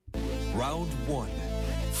Round one.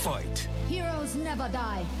 Fight. Heroes never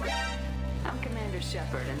die. I'm Commander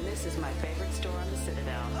Shepard, and this is my favorite store on the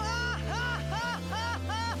Citadel.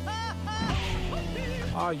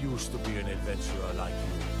 I used to be an adventurer like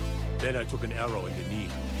you. Then I took an arrow in the knee.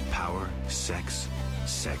 Power, sex,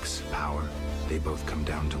 power. They both come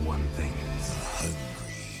down to one thing.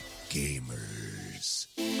 Hungry gamers.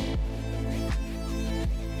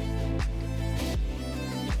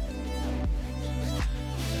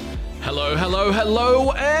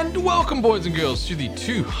 Hello, and welcome, boys and girls, to the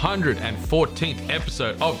 214th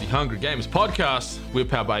episode of the Hungry Gamers podcast. We're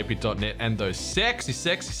powered by 8bit.net and those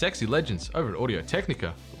sexy legends over at Audio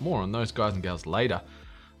Technica. More on those guys and gals later.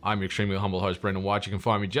 I'm your extremely humble host, Brendan White. You can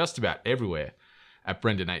find me just about everywhere at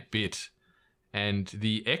Brendan8bit. And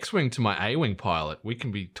the X-Wing to my A-Wing pilot, we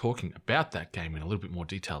can be talking about that game in a little bit more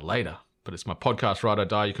detail later. But it's my podcast, Ride or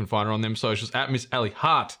Die. You can find her on them socials at Miss Ellie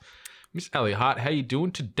Hart. Miss Ellie Hart, how you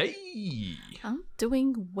doing today? I'm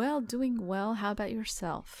doing well. How about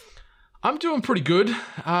yourself? I'm doing pretty good.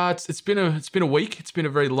 It's been a week. It's been a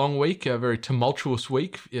very long week, a very tumultuous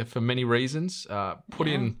week for many reasons.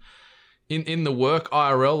 In the work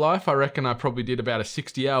IRL life, I reckon I probably did about a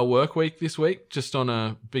 60-hour work week this week, just on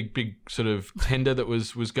a big sort of tender that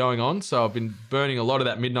was going on. So I've been burning a lot of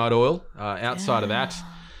that midnight oil. Outside of that,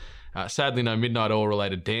 sadly no midnight oil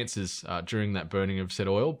related dances during that burning of said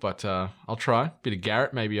oil, but I'll try a bit of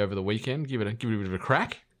Garrett maybe over the weekend. Give it a bit of a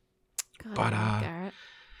crack. Garrett.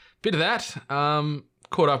 Bit of that.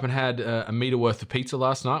 Caught up and had a meter worth of pizza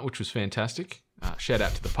last night, which was fantastic. Shout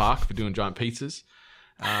out to the park for doing giant pizzas.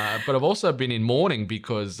 But I've also been in mourning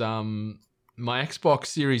because my Xbox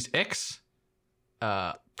Series X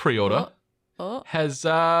pre-order has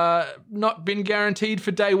not been guaranteed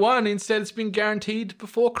for day one. Instead, it's been guaranteed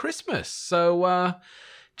before Christmas. So,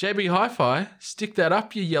 JB Hi-Fi, stick that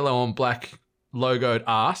up, you yellow and black logoed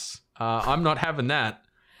ass. I'm not having that.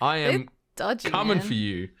 I am dodgy, coming man. for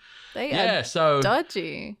you. They are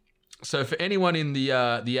dodgy. So for anyone in the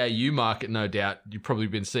AU market, no doubt, you've probably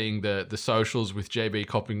been seeing the socials with JB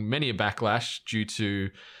copping many a backlash due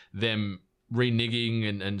to them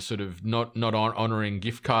reneging and sort of not honouring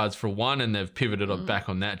gift cards for one, and they've pivoted back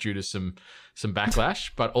on that due to some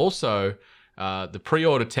backlash. But also the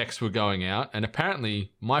pre-order texts were going out, and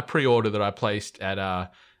apparently my pre-order that I placed at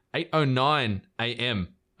 8:09 a.m.,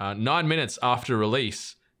 9 minutes after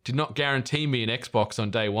release, did not guarantee me an Xbox on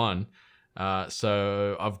day one.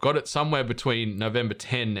 So I've got it somewhere between November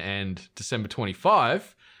 10 and December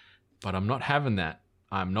 25, but I'm not having that.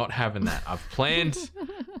 I've planned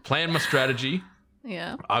my strategy.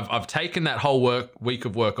 Yeah. I've taken that whole week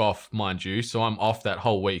of work off, mind you, so I'm off that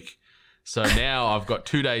whole week. So now I've got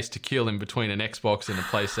 2 days to kill in between an Xbox and a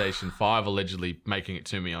PlayStation 5 allegedly making it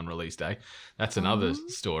to me on release day. That's another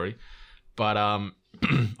story. But I'm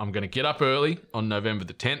going to get up early on November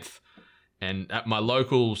the 10th. And at my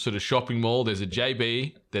local sort of shopping mall, there's a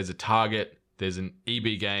JB, there's a Target, there's an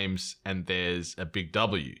EB Games, and there's a Big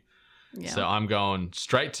W. Yeah. So I'm going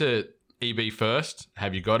straight to EB first.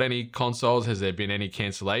 Have you got any consoles? Has there been any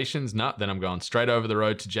cancellations? No. Then I'm going straight over the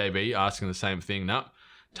road to JB, asking the same thing. No.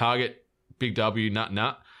 Target, Big W,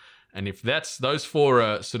 no. And if that's those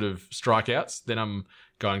four sort of strikeouts, then I'm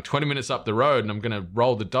going 20 minutes up the road and I'm going to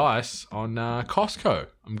roll the dice on Costco.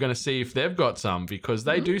 I'm going to see if they've got some, because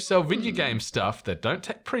they do sell video game stuff that don't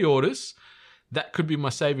take pre-orders. That could be my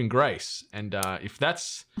saving grace. And if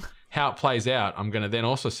that's how it plays out, I'm going to then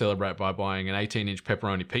also celebrate by buying an 18-inch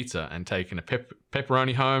pepperoni pizza and taking a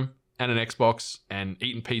pepperoni home and an Xbox and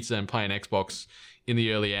eating pizza and playing Xbox in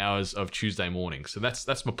the early hours of Tuesday morning. So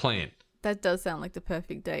that's my plan. That does sound like the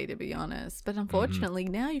perfect day, to be honest. But unfortunately,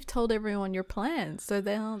 now you've told everyone your plans, so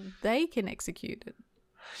they can execute it.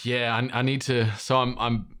 Yeah, I need to. So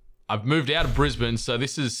I've moved out of Brisbane, so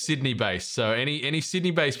this is Sydney based. So any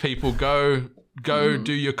Sydney based people, go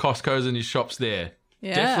do your Costco's and your shops there.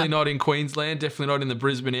 Yeah. Definitely not in Queensland. Definitely not in the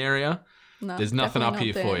Brisbane area. No, there's nothing up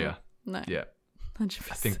here there. for you. No. Yeah.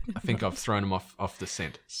 100%. I think I've thrown them off the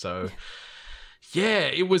scent. So yeah,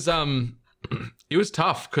 it was it was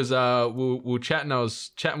tough because we were chatting. I was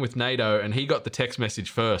chatting with NATO, and he got the text message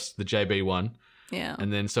first, the JB one. Yeah.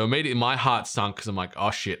 And then so immediately my heart sunk because I'm like, oh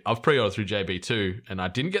shit, I've pre-ordered through JB too. And I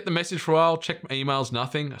didn't get the message for a while, checked my emails,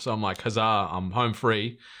 nothing. So I'm like, huzzah, I'm home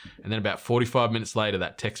free. And then about 45 minutes later,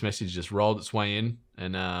 that text message just rolled its way in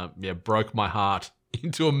and broke my heart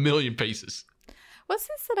into a million pieces. What's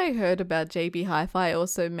this that I heard about JB Hi-Fi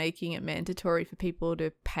also making it mandatory for people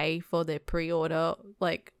to pay for their pre-order,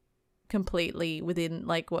 like, completely within,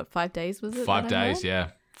 like, what, 5 days was it? 5 days, yeah.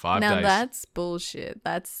 5 days. Now that's bullshit.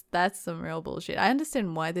 That's some real bullshit. I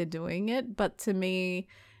understand why they're doing it, but to me,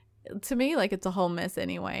 to me, like, it's a whole mess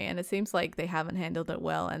anyway, and it seems like they haven't handled it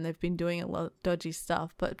well, and they've been doing a lot of dodgy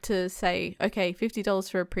stuff. But to say, okay, $50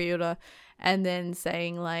 for a pre-order, and then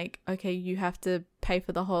saying like, okay, you have to pay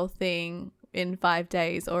for the whole thing in 5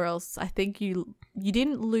 days, or else I think you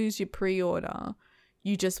didn't lose your pre-order,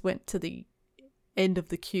 you just went to the end of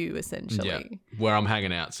the queue essentially. Yeah, where I'm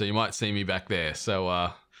hanging out, so you might see me back there.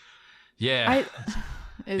 So yeah,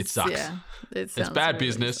 it sucks. Yeah, it's bad really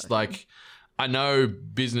business. sucky. Like, I know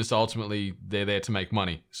business ultimately they're there to make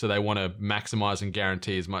money, so they want to maximize and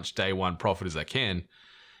guarantee as much day one profit as they can.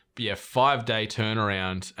 But yeah, 5-day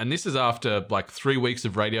turnaround, and this is after like 3 weeks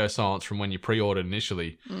of radio silence from when you pre-ordered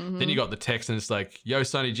initially. Then you got the text and it's like, "Yo,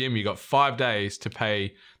 Sonny Jim, you got 5 days to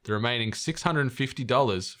pay the remaining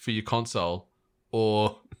 $650 for your console,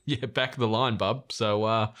 or yeah, back of the line, bub."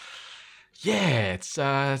 So yeah,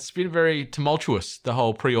 it's been very tumultuous, the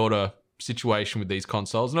whole pre-order situation with these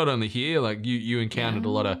consoles. Not only here, like you encountered a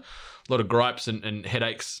lot of gripes and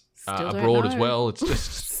headaches abroad as well. It's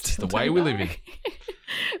just the way we live in.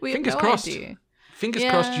 We Fingers have no crossed. idea. Fingers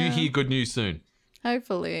crossed you hear good news soon.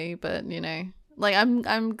 Hopefully, but like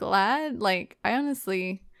I'm glad. Like I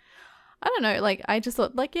honestly, I don't know. Like I just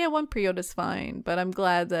thought, like, yeah, one pre-order's fine, but I'm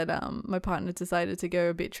glad that my partner decided to go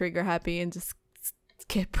a bit trigger happy and just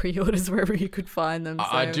get pre-orders wherever you could find them. So.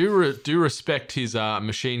 I do respect his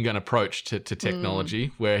machine gun approach to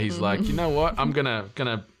technology, where he's like, you know what, I'm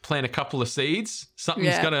gonna plant a couple of seeds.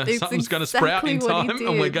 Something's gonna sprout in time,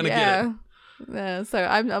 and we're gonna get it. Yeah, so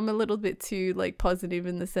I'm a little bit too like positive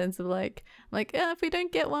in the sense of like yeah, if we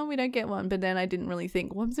don't get one, we don't get one. But then I didn't really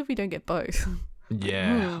think, what if we don't get both?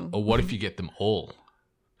 Yeah, or what if you get them all?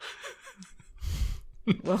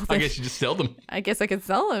 Well, I guess you just sell them. I guess I could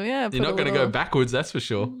sell them. Yeah, you're not going to go backwards, that's for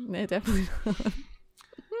sure. Yeah, definitely not.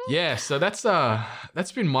 Yeah, so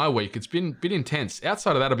that's been my week. It's been a bit intense.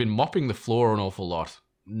 Outside of that, I've been mopping the floor an awful lot.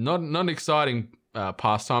 Not an exciting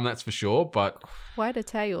pastime, that's for sure. But quite a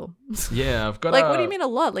tale. Yeah, I've got like, what do you mean a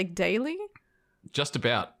lot? Like daily? Just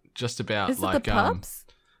about. Is like, it the pups?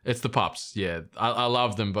 It's the pups. Yeah, I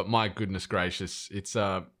love them, but my goodness gracious, it's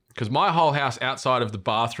because my whole house outside of the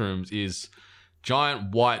bathrooms is giant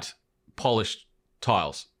white polished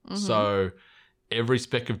tiles. So every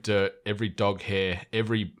speck of dirt, every dog hair,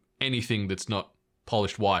 anything that's not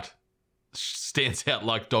polished white stands out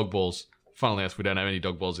like dog balls. Funnily enough, we don't have any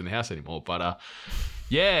dog balls in the house anymore. But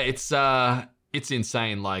yeah, it's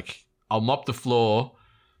insane. Like, I'll mop the floor.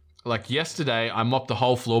 Like yesterday, I mopped the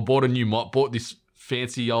whole floor. Bought a new mop. Bought this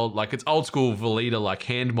fancy old, like, it's old school Velita like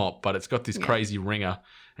hand mop, but it's got this crazy ringer.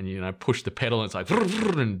 And push the pedal and it's like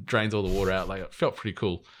and drains all the water out. Like, it felt pretty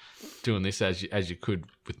cool doing this as you could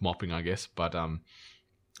with mopping, I guess. But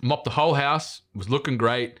mopped the whole house, was looking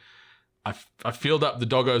great. I filled up the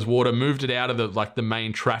doggo's water, moved it out of the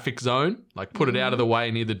main traffic zone, like put it out of the way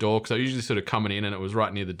near the door, because I usually sort of coming in and it was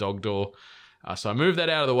right near the dog door. So I moved that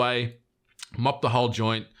out of the way, mopped the whole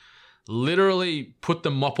joint, literally put the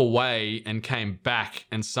mop away and came back,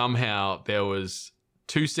 and somehow there was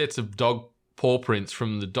 2 sets of dog paw prints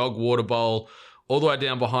from the dog water bowl all the way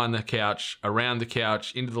down behind the couch, around the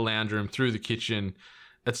couch, into the lounge room, through the kitchen.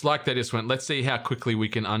 It's like they just went, let's see how quickly we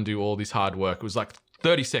can undo all this hard work. It was like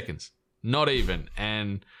 30 seconds, not even.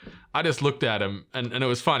 And I just looked at them, and it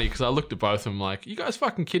was funny because I looked at both of them like, you guys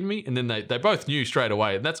fucking kidding me? And then they both knew straight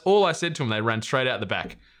away. And that's all I said to them. They ran straight out the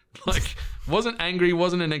back. Like, wasn't angry,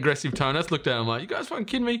 wasn't an aggressive tone. I just looked at them like, you guys fucking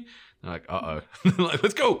kidding me? They're like, uh-oh. Like,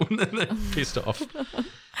 let's go. And then they're pissed off.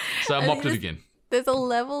 So I mopped it again. There's a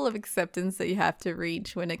level of acceptance that you have to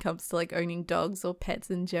reach when it comes to like owning dogs or pets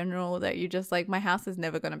in general, that you're just like, my house is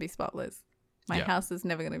never going to be spotless. My house is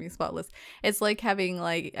never going to be spotless. It's like having,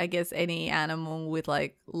 like, I guess any animal with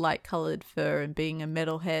like light colored fur and being a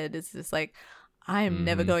metalhead. It's just like, I am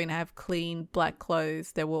never going to have clean black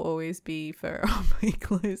clothes. There will always be fur on my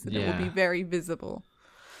clothes, and it will be very visible.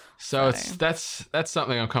 So that's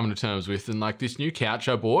something I'm coming to terms with. And like this new couch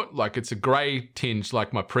I bought, like, it's a grey tinge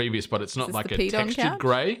like my previous, but it's not like a textured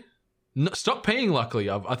grey. No, stop peeing, luckily.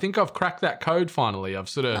 I think I've cracked that code finally. I've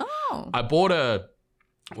sort of I bought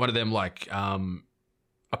one of them like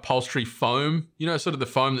upholstery foam, sort of the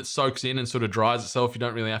foam that soaks in and sort of dries itself. You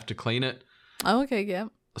don't really have to clean it. Oh, okay, yeah.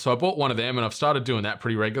 So I bought one of them, and I've started doing that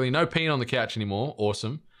pretty regularly. No peeing on the couch anymore.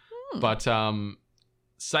 Awesome. But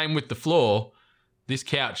same with the floor. This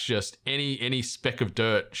couch, just any speck of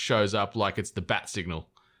dirt shows up like it's the bat signal.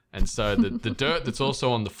 And so the dirt that's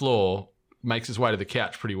also on the floor makes its way to the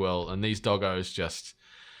couch pretty well. And these doggos just,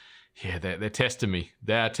 they're testing me.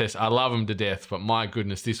 I love them to death, but my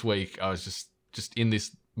goodness, this week I was just in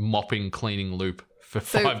this mopping, cleaning loop for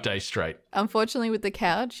 5 days straight. Unfortunately, with the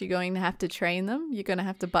couch, you're going to have to train them. You're going to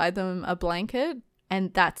have to buy them a blanket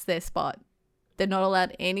and that's their spot. They're not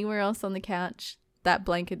allowed anywhere else on the couch. That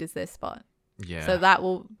blanket is their spot. Yeah. So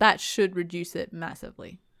that should reduce it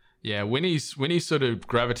massively. Yeah, when he's sort of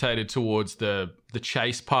gravitated towards the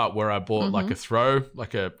chase part where I bought like a throw,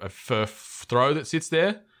 like a fur throw that sits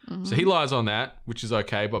there. So he lies on that, which is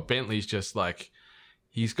okay. But Bentley's just like,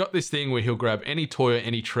 he's got this thing where he'll grab any toy or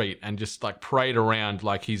any treat and just like parade around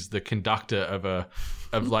like he's the conductor of a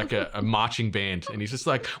marching band. And he's just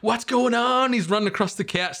like, what's going on? He's running across the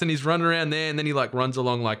couch and he's running around there. And then he like runs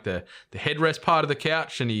along like the headrest part of the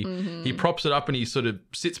couch and he props it up and he sort of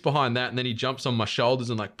sits behind that. And then he jumps on my shoulders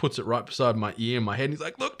and like puts it right beside my ear and my head. And he's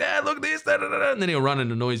like, look, Dad, look at this. Da, da, da, da. And then he'll run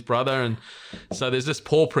and annoy his brother. And so there's just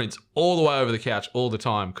paw prints all the way over the couch all the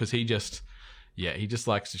time because he just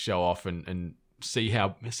likes to show off and see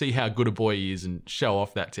how good a boy he is and show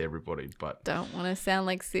off that to everybody. But don't want to sound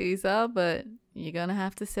like Caesar, but you're gonna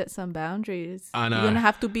have to set some boundaries. I know. You're gonna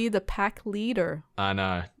have to be the pack leader. I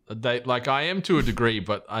know. I am to a degree,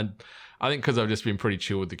 but I think because I've just been pretty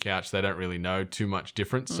chill with the couch, they don't really know too much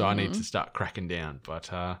difference. So I need to start cracking down. But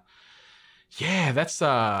yeah, that's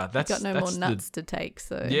got no more nuts to take.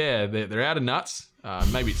 So yeah, they're out of nuts.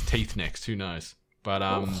 Maybe it's teeth next. Who knows? But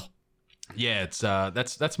yeah, it's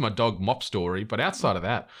that's my dog Mop story. But outside of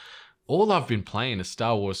that, all I've been playing is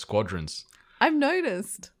Star Wars Squadrons. I've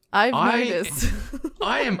noticed. I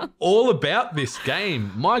am all about this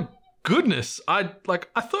game. My goodness, I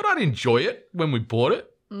thought I'd enjoy it when we bought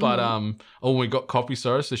it, but when we got copies.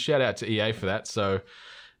 So shout out to EA for that. So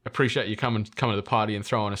appreciate you coming to the party and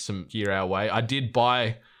throwing us some gear our way. I did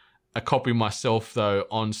buy a copy myself though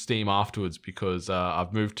on Steam afterwards because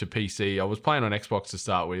I've moved to PC. I was playing on Xbox to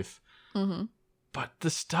start with. But the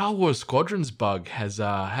Star Wars Squadrons bug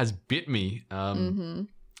has bit me.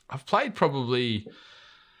 I've played probably,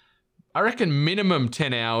 I reckon, minimum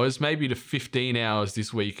 10 hours, maybe to 15 hours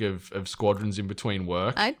this week of Squadrons in between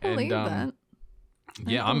work. I believe that.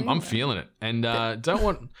 Yeah, I'm feeling it, and don't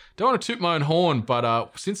want to toot my own horn,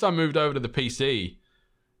 but since I moved over to the PC,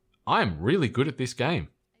 I am really good at this game.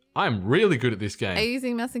 Are you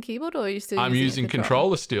using mouse and keyboard or are you still I'm using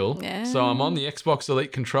controller still. Yeah. So I'm on the Xbox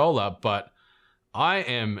Elite controller, but I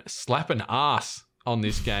am slapping ass on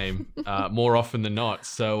this game more often than not.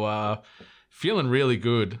 So feeling really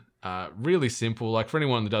good. Really simple. Like for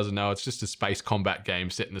anyone that doesn't know, it's just a space combat game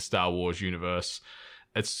set in the Star Wars universe.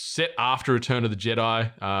 It's set after Return of the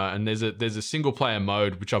Jedi, and there's a single player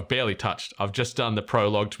mode, which I've barely touched. I've just done the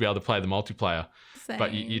prologue to be able to play the multiplayer. Same.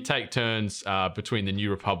 But you take turns between the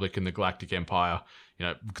New Republic and the Galactic Empire, you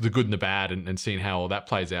know, the good and the bad, and seeing how all that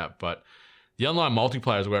plays out. But the online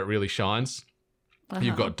multiplayer is where it really shines.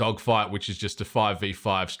 You've got Dogfight, which is just a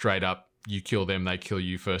 5v5 straight up. You kill them, they kill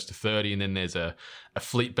you first to 30. And then there's a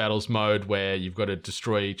fleet battles mode where you've got to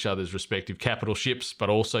destroy each other's respective capital ships,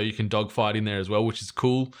 but also you can dogfight in there as well, which is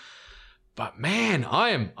cool. But man,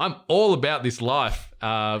 I'm all about this life.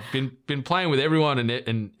 Been playing with everyone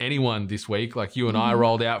and anyone this week. Like you and I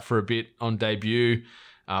rolled out for a bit on debut.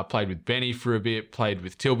 Played with Benny for a bit. Played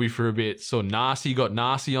with Tilby for a bit. Saw Narcy, got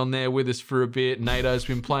Narcy on there with us for a bit. NATO's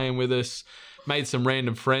been playing with us. Made some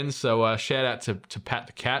random friends. So shout out to Pat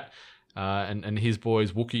the Cat and his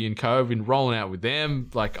boys Wookie and Co. I've been rolling out with them.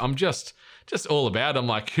 Like I'm just all about it. I'm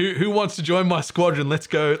like, who wants to join my squadron? Let's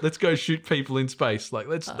go shoot people in space. Like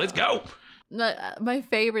let's go. No, my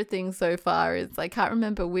favorite thing so far is I can't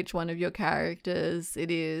remember which one of your characters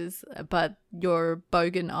it is, but your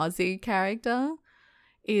Bogan Aussie character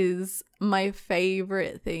is my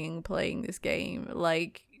favorite thing playing this game.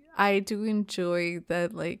 Like I do enjoy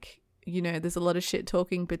that, like, you know, there's a lot of shit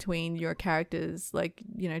talking between your characters, like,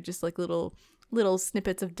 you know, just like little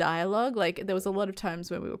snippets of dialogue. Like there was a lot of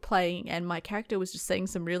times when we were playing and my character was just saying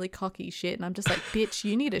some really cocky shit and I'm just like, bitch,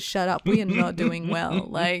 you need to shut up. We are not doing well.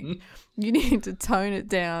 Like you need to tone it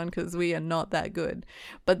down because we are not that good.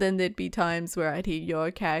 But then there'd be times where I'd hear your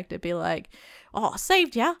character be like, oh, I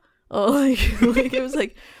saved ya. Or like it was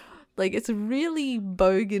like it's a really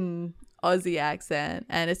bogan Aussie accent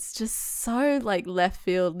and it's just so like left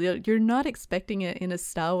field. You're not expecting it in a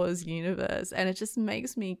Star Wars universe and it just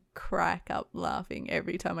makes me crack up laughing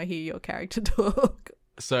every time I hear your character talk.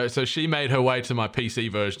 So she made her way to my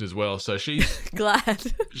PC version as well. So she's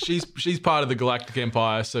glad. she's part of the Galactic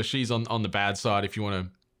Empire, so she's on the bad side if you want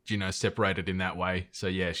to, you know, separate it in that way. So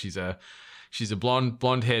yeah, she's a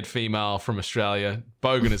blonde-haired female from Australia,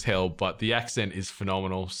 bogan as hell, but the accent is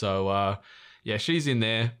phenomenal. So yeah, she's in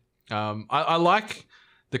there. I like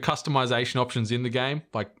the customization options in the game.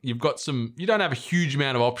 Like you've got you don't have a huge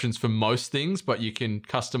amount of options for most things, but you can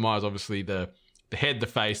customize obviously the head, the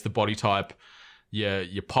face, the body type,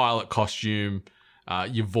 your pilot costume,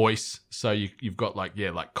 your voice. So you've got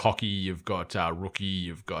like cocky, you've got rookie,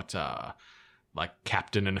 you've got like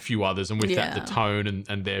captain and a few others. And with that, the tone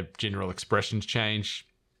and their general expressions change.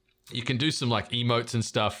 You can do some like emotes and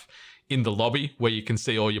stuff in the lobby where you can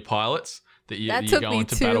see all your pilots that you're going to battle with.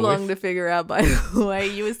 That took me too long to figure out, by the way.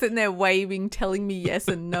 You were sitting there waving, telling me yes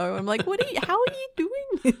and no. I'm like, how are you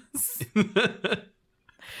doing this?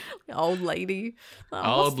 Old lady.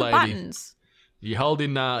 Old lady. Buttons? You hold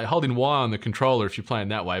in Y on the controller if you're playing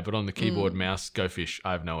that way, but on the keyboard mouse, go fish.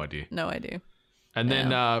 I have no idea. No idea. And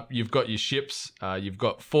then you've got your ships. You've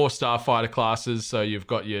got 4 starfighter classes. So you've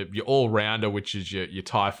got your all-rounder, which is your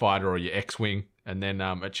TIE fighter or your X-Wing. And then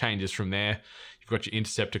it changes from there. You've got your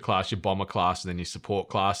interceptor class, your bomber class, and then your support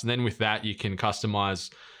class. And then with that, you can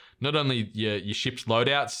customize not only your ship's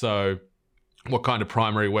loadout, so what kind of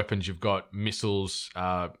primary weapons you've got, missiles,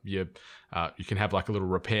 you can have like a little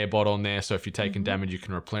repair bot on there. So if you're taking damage, you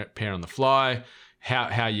can repair on the fly.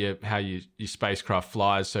 How your spacecraft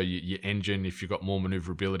flies, so your engine, if you've got more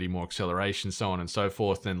maneuverability, more acceleration, so on and so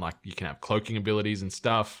forth. Then like you can have cloaking abilities and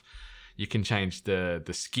stuff. You can change the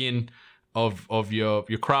skin of your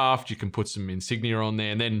craft. You can put some insignia on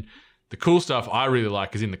there, and then the cool stuff I really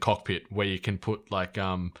like is in the cockpit where you can put like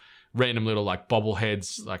random little like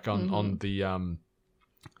bobbleheads like on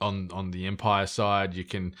the Empire side. You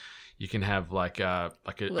can have like a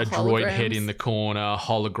droid head in the corner,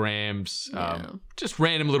 holograms, just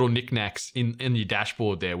random little knickknacks in your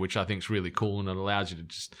dashboard there, which I think is really cool, and it allows you to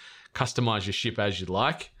just customize your ship as you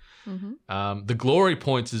like. The glory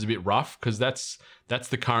points is a bit rough because that's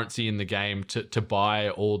the currency in the game to buy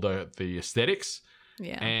all the aesthetics,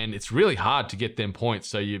 and it's really hard to get them points.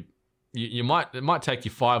 So it might take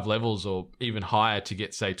you 5 levels or even higher to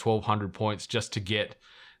get, say, 1,200 points just to get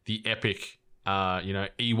the epic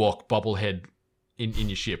Ewok bobblehead in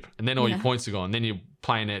your ship, and then all your points are gone. Then you're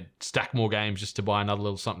playing it, stack more games just to buy another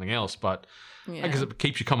little something else. But I guess it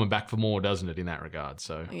keeps you coming back for more, doesn't it? In that regard,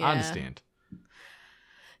 so I understand.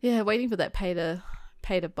 Yeah, waiting for that pay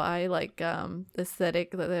to buy like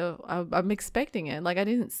aesthetic that I'm expecting it. Like I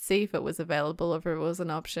didn't see if it was available or if it was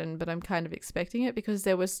an option, but I'm kind of expecting it because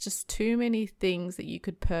there was just too many things that you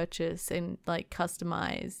could purchase and like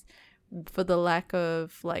customize for the lack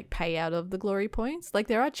of like payout of the glory points. Like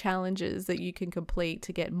there are challenges that you can complete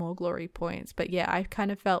to get more glory points, but yeah, I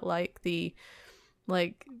kind of felt like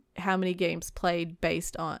how many games played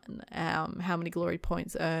based on how many glory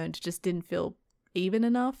points earned just didn't feel even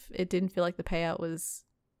enough. It didn't feel like the payout was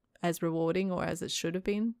as rewarding or as it should have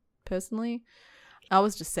been. Personally, I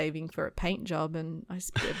was just saving for a paint job and I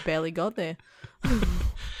barely got there.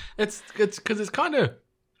 It's because it's kind of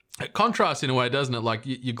it contrasts in a way, doesn't it? Like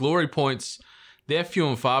your glory points, they're few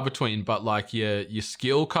and far between, but like your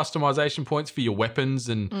skill customization points for your weapons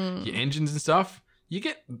and your engines and stuff, you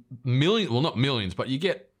get not millions, but you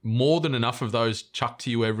get more than enough of those chucked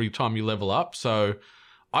to you every time you level up. So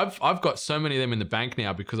I've got so many of them in the bank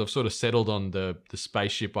now because I've sort of settled on the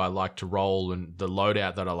spaceship I like to roll and the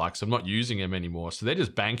loadout that I like. So I'm not using them anymore. So they're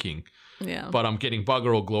just banking. Yeah. But I'm getting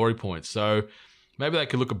bugger all glory points. So maybe they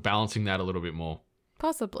could look at balancing that a little bit more.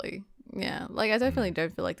 Possibly. Yeah. Like I definitely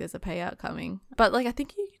don't feel like there's a payout coming. But like I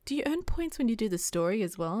think do you earn points when you do the story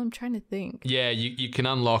as well? I'm trying to think. Yeah, you can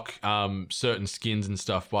unlock certain skins and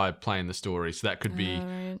stuff by playing the story. So that could be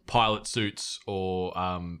pilot suits or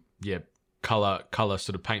color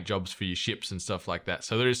sort of paint jobs for your ships and stuff like that.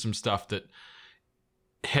 So there is some stuff that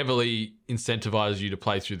heavily incentivizes you to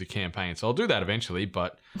play through the campaign. So I'll do that eventually,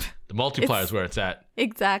 but the multiplayer is where it's at.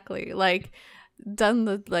 Exactly. Like done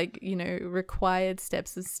the required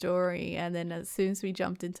steps of story, and then as soon as we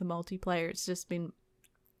jumped into multiplayer, it's just been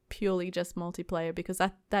purely just multiplayer because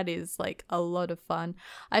that is like a lot of fun.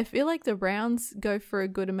 I feel like the rounds go for a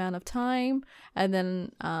good amount of time, and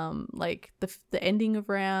then like the ending of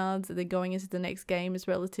rounds and then going into the next game is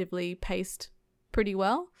relatively paced pretty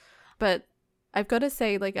well. But I've got to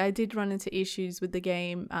say, like, I did run into issues with the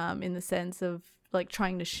game in the sense of like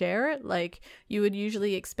trying to share it. Like you would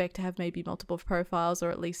usually expect to have maybe multiple profiles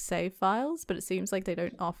or at least save files, but it seems like they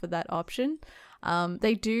don't offer that option.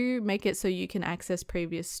 They do make it so you can access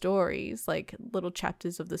previous stories, like little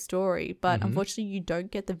chapters of the story, but unfortunately you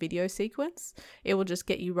don't get the video sequence. It will just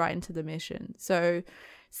get you right into the mission. So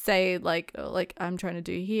say like I'm trying to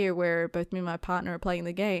do here where both me and my partner are playing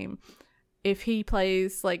the game. If he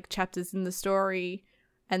plays like chapters in the story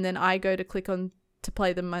and then I go to click on to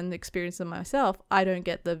play them and experience them myself, I don't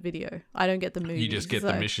get the video. I don't get the movie. You just get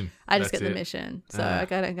the mission. I just get the mission. So I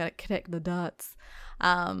gotta connect the dots.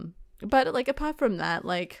 But like apart from that,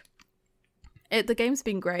 like The game's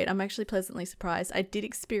been great. I'm actually pleasantly surprised. I did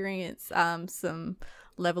experience some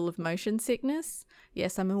level of motion sickness.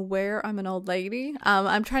 Yes, I'm aware I'm an old lady.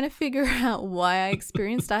 I'm trying to figure out why I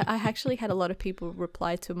experienced. I actually had a lot of people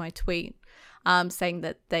reply to my tweet saying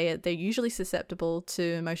that they're usually susceptible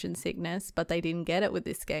to motion sickness, but they didn't get it with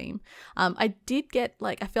this game. I did get,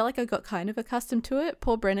 like, I felt like I got kind of accustomed to it.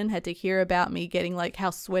 Poor Brennan had to hear about me getting, like,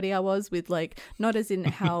 how sweaty I was with, like, not as in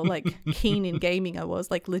how, like, keen in gaming I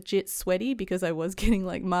was, like, legit sweaty, because I was getting,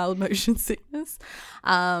 like, mild motion sickness.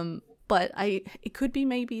 But it could be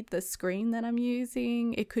maybe the screen that I'm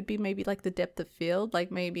using. It could be maybe, like, the depth of field.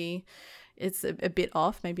 Like, maybe it's a bit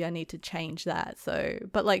off. Maybe I need to change that. So,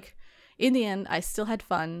 but, like, in the end, I still had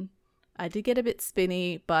fun. I did get a bit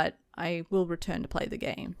spinny, but I will return to play the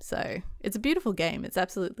game. So it's a beautiful game. It's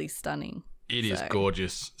absolutely stunning. It is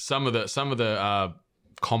gorgeous. Some of the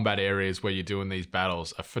combat areas where you're doing these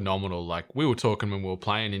battles are phenomenal. Like, we were talking when we were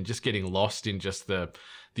playing and just getting lost in just the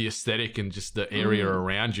aesthetic and just the area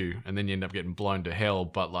around you, and then you end up getting blown to hell.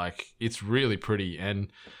 But, like, it's really pretty.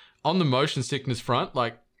 And on the motion sickness front,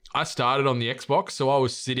 like, I started on the Xbox, so I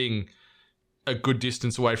was sitting a good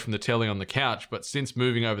distance away from the telly on the couch, but since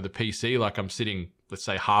moving over the PC, like, I'm sitting, let's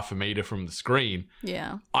say, half a meter from the screen.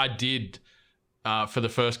 Yeah. I did, for the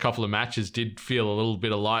first couple of matches, did feel a little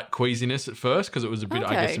bit of light queasiness at first, because it was a bit,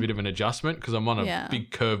 I guess, a bit of an adjustment, because I'm on a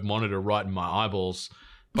big curved monitor right in my eyeballs,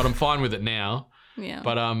 but I'm fine with it now. Yeah.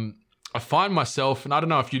 But I find myself, and I don't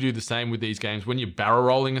know if you do the same with these games, when you're barrel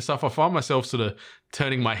rolling and stuff, I find myself sort of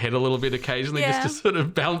turning my head a little bit occasionally just to sort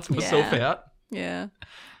of balance myself out. Yeah.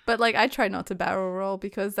 But, like, I try not to barrel roll,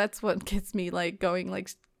 because that's what gets me, like, going, like,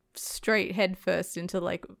 straight head first into,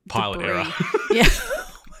 like, pilot debris. error. Yeah.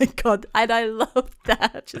 Oh my God. And I love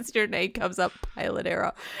that. Just your name comes up, pilot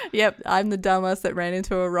error. Yep. I'm the dumbass that ran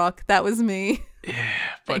into a rock. That was me. Yeah.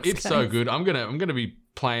 But it's so good. I'm gonna be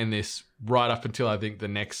playing this right up until I think the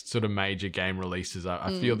next sort of major game releases.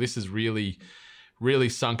 I feel this has really, really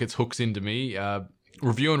sunk its hooks into me.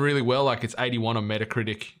 Reviewing really well. Like, it's 81 on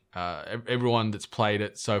Metacritic. Everyone that's played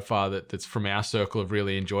it so far that's from our circle have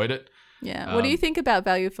really enjoyed it. Yeah. What do you think about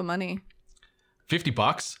value for money?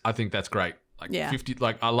 $50. I think that's great. Like, 50.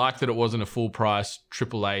 Like, I like that it wasn't a full price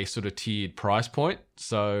AAA sort of tiered price point.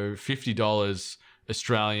 So $50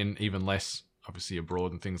 Australian, even less, obviously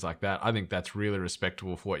abroad and things like that. I think that's really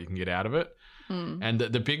respectable for what you can get out of it. And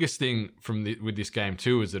the biggest thing with this game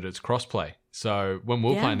too is that it's crossplay. So when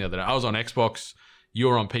we were playing the other day, I was on Xbox, you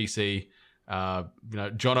were on PC.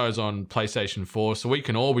 Jono's on PlayStation 4, so we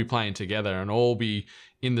can all be playing together and all be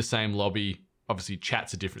in the same lobby. Obviously,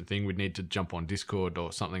 chat's a different thing. We'd need to jump on Discord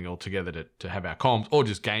or something altogether to have our comms, or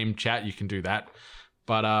just game chat. You can do that.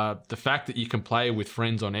 But the fact that you can play with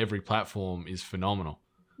friends on every platform is phenomenal.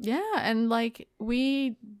 Yeah, and, like,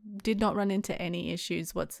 we did not run into any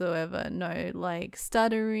issues whatsoever. No, like,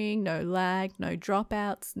 stuttering, no lag, no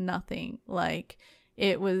dropouts, nothing. Like,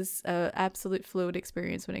 it was an absolute fluid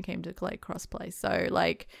experience when it came to, like, crossplay. So,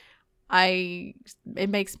 like, it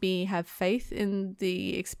makes me have faith in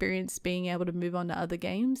the experience being able to move on to other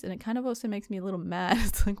games, and it kind of also makes me a little mad.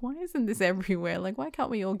 It's like, why isn't this everywhere? Like, why can't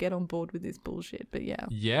we all get on board with this bullshit? But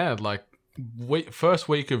yeah, like, first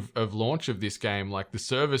week of launch of this game, like, the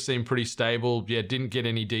server seemed pretty stable. Didn't get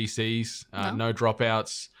any DCs, no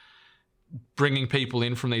dropouts. Bringing people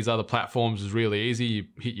in from these other platforms is really easy. You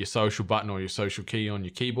hit your social button or your social key on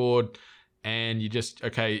your keyboard, and you just,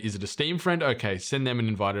 okay, is it a Steam friend? Okay, send them an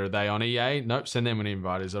invite. Are they on EA? Nope, send them an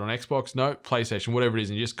invite. Is it on Xbox? Nope, PlayStation, whatever it is.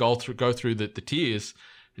 And you just go through the tiers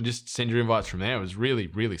and just send your invites from there. It was really,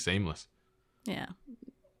 really seamless. Yeah,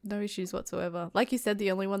 no issues whatsoever. Like you said,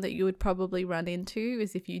 the only one that you would probably run into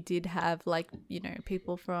is if you did have, like,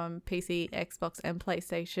 people from PC, Xbox, and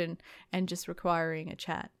PlayStation, and just requiring a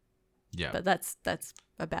chat. Yeah. But that's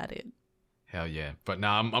about it. Hell yeah. But no,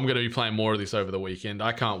 I'm going to be playing more of this over the weekend.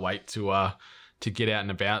 I can't wait to get out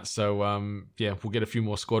and about. So, we'll get a few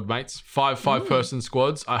more squad mates. Five person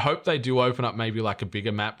squads. I hope they do open up maybe, like, a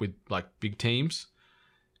bigger map with, like, big teams.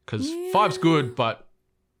 Because 5's good, but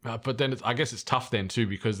then I guess it's tough then too,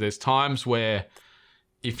 because there's times where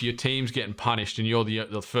if your team's getting punished and you're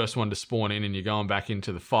the first one to spawn in and you're going back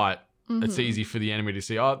into the fight, it's easy for the enemy to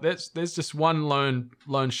see, there's just one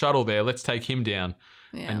lone shuttle there. Let's take him down.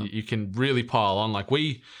 Yeah. And you can really pile on. Like,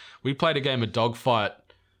 we played a game of Dogfight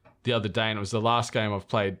the other day, and it was the last game I've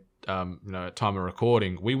played, at time of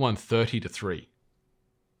recording. We won 30-3.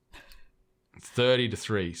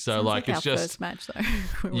 30-3. So, sounds like, it's our just first match,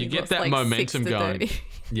 though. you get that momentum going.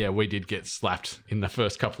 Yeah, we did get slapped in the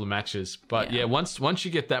first couple of matches, but once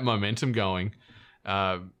you get that momentum going,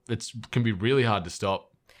 it can be really hard to stop.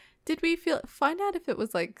 Did we find out if it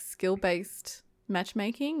was, like, skill-based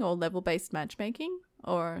matchmaking or level-based matchmaking?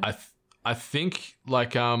 Or I think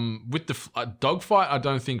like with the dogfight, I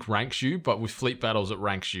don't think ranks you, but with fleet battles it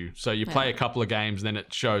ranks you. So you play a couple of games, then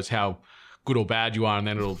it shows how good or bad you are, and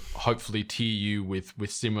then it'll hopefully tier you with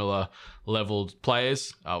similar leveled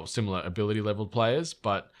players, similar ability leveled players.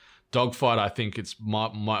 But dogfight, I think it's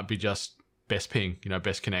might be just best ping,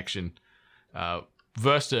 best connection.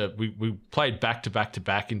 Versa, we played back to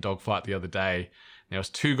back in dogfight the other day. There was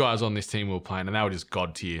 2 guys on this team we were playing, and they were just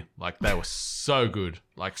god tier. Like, they were so good.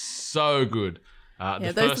 Like, so good.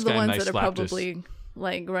 The those first are the game ones they that are slapped probably us.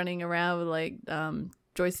 like running around with like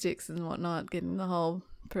joysticks and whatnot, getting the whole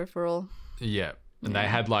peripheral. Yeah. And they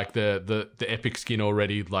had like the epic skin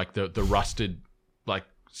already, like the rusted like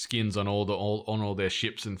skins on all their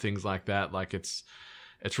ships and things like that. Like, it's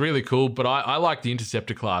really cool. But I like the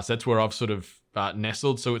interceptor class. That's where I've sort of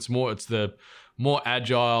nestled. So it's the more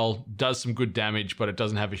agile, does some good damage, but it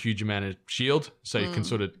doesn't have a huge amount of shield. So you can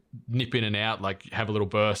sort of nip in and out, like have a little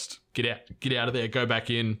burst, get out of there, go back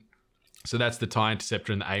in. So that's the TIE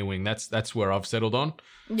Interceptor and the A-Wing. That's where I've settled on.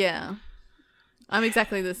 Yeah. I'm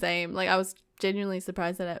exactly the same. Like, I was genuinely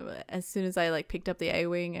surprised that as soon as I like picked up the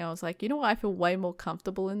A-Wing, I was like, what, I feel way more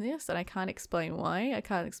comfortable in this, and I can't explain why. I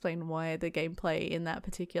can't explain why the gameplay in that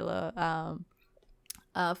particular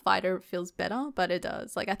fighter feels better, but it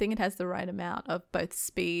does. Like, I think it has the right amount of both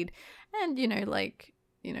speed and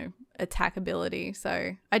attack ability.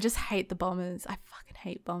 So I just hate the bombers. I fucking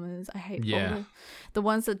hate bombers. I hate all the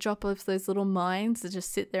ones that drop off those little mines that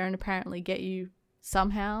just sit there and apparently get you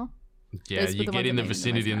somehow. Yeah, you get in the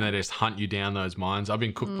vicinity and they just hunt you down those mines. I've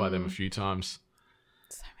been cooked by them a few times.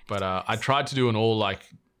 So many but times. I tried to do an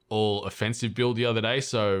all offensive build the other day.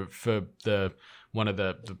 So for one of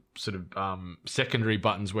the sort of secondary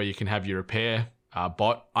buttons where you can have your repair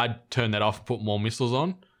bot, I'd turn that off and put more missiles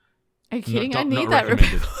on. Are you kidding? I need not that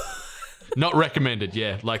recommended. Not recommended,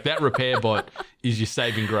 yeah. Like, that repair bot is your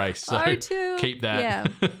saving grace. So R2, keep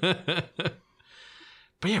that. yeah.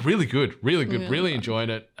 But yeah, really good. Really good. Yeah, really fun. enjoyed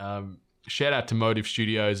it. Shout out to Motive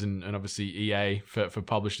Studios and obviously EA for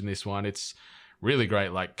publishing this one. It's really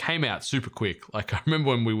great. Like, came out super quick. Like, I remember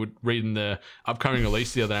when we were reading the upcoming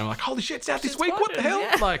release the other day, I'm like, holy shit, it's out this week. What the hell?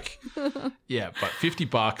 Yeah. Like, yeah, but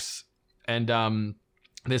 $50. And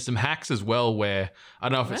there's some hacks as well where, I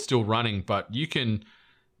don't know if it's still running, but you can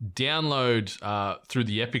download through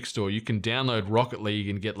the Epic Store, you can download Rocket League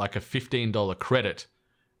and get like a $15 credit.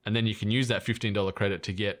 And then you can use that $15 credit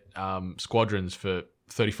to get Squadrons for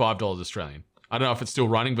 $35 Australian. I don't know if it's still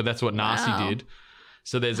running, but that's what Narcy did.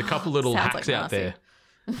 So there's a couple little Sounds hacks like out Narcy. there.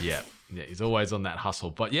 Yeah, he's always on that hustle.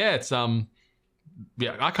 But yeah, it's I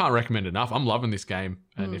can't recommend it enough. I'm loving this game,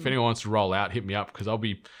 and if anyone wants to roll out, hit me up because I'll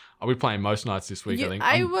be playing most nights this week. I think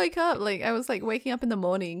I wake up I was like waking up in the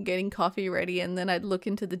morning, getting coffee ready, and then I'd look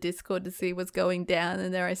into the Discord to see what's going down,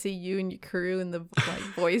 and there I see you and your crew in the like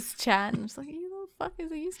voice chat, and it's like, you little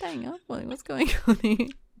fuckers, are you staying up? Like, what's going on here?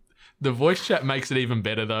 The voice chat makes it even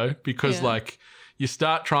better though, because like you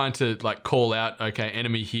start trying to like call out, okay,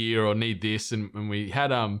 enemy here or need this, and we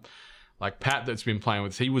had like Pat that's been playing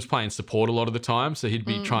with us, he was playing support a lot of the time, so he'd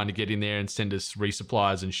be trying to get in there and send us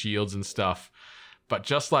resupplies and shields and stuff. But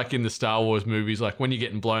just like in the Star Wars movies, like when you're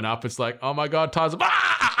getting blown up, it's like, oh my god, Ty's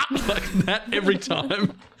like that every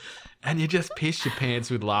time, and you just piss your pants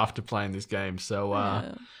with laughter playing this game.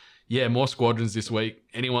 So yeah, more Squadrons this week.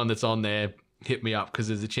 Anyone that's on there, hit me up because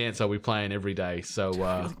there's a chance I'll be playing every day. So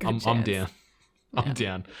I'm down. I'm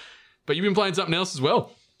down. But you've been playing something else as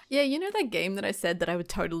well. Yeah, you know that game that I said that I would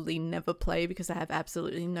totally never play because I have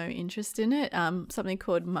absolutely no interest in it? Something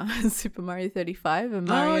called Super Mario 35 and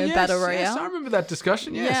Mario Battle Royale. Yes, I remember that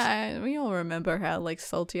discussion, yes. Yeah, we all remember how like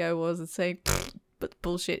salty I was and saying, but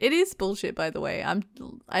bullshit. It is bullshit, by the way.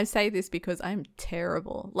 I say this because I'm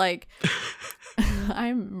terrible. Like,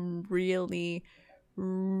 I'm really,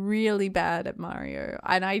 really bad at Mario.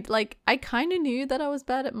 And I kind of knew that I was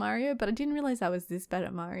bad at Mario, but I didn't realize I was this bad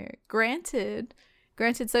at Mario. Granted,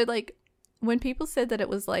 so like when people said that it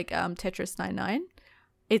was like Tetris 99,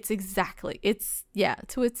 it's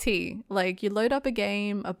to a T. Like, you load up a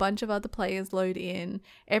game, a bunch of other players load in,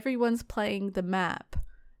 everyone's playing the map.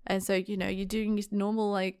 And so, you're doing your normal,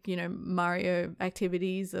 like, Mario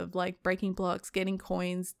activities of like breaking blocks, getting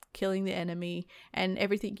coins, killing the enemy, and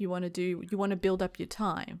everything you want to do. You want to build up your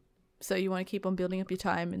time. So you want to keep on building up your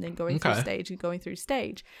time and then going through stage and going through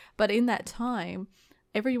stage. But in that time,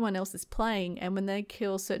 everyone else is playing, and when they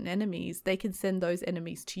kill certain enemies, they can send those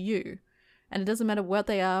enemies to you. And it doesn't matter what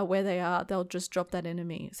they are, where they are, they'll just drop that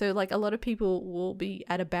enemy. So like a lot of people will be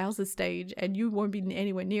at a Bowser stage and you won't be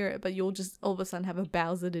anywhere near it, but you'll just all of a sudden have a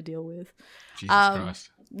Bowser to deal with. Jesus Christ.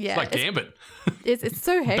 Yeah. It's like Gambit. It's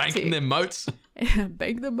so hectic. Banking their moats.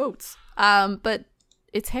 Bank the moats. But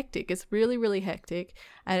it's hectic. It's really, really hectic.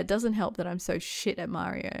 And it doesn't help that I'm so shit at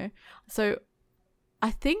Mario. So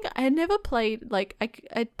I think I never played, like,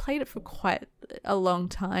 I played it for quite a long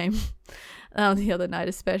time. The other night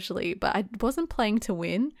especially. But I wasn't playing to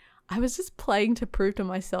win. I was just playing to prove to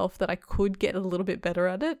myself that I could get a little bit better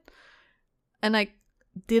at it. And I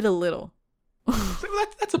did a little.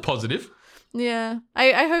 That's a positive. Yeah.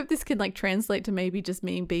 I hope this can like translate to maybe just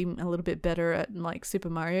me being a little bit better at like Super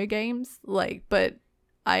Mario games. Like, but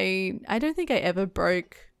I don't think I ever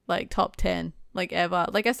broke like top 10, like ever.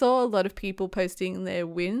 Like I saw a lot of people posting their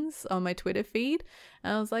wins on my Twitter feed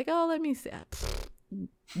and I was like, oh, let me see.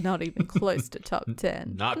 Not even close to top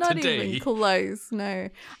 10. Not today. Even close. No.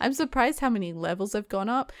 I'm surprised how many levels I've gone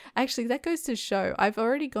up. Actually, that goes to show I've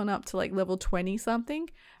already gone up to like level 20 something.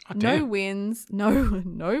 Oh, no wins,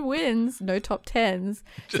 no wins, no top 10s.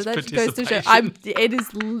 Just so that goes to show participation. it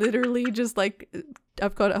is literally just like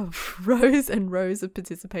I've got rows and rows of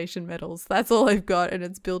participation medals. That's all I've got and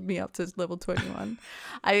it's built me up to level 21.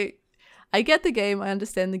 I get the game, I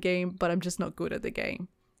understand the game, but I'm just not good at the game.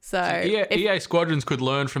 So EA Squadrons could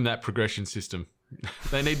learn from that progression system.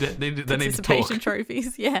 They need to talk. Participation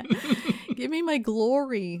trophies, yeah. Give me my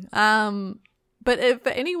glory. But if for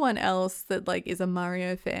anyone else that like is a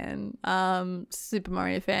Mario fan, Super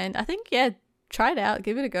Mario fan, I think try it out,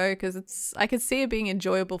 give it a go because I could see it being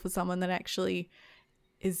enjoyable for someone that actually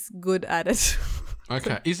is good at it.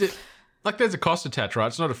 Okay, is it like there's a cost attached, right?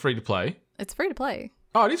 It's not a free to play. It's free to play.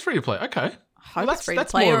 Oh, it is free to play. Okay. I hope it's free to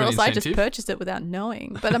play, or else I just purchased it without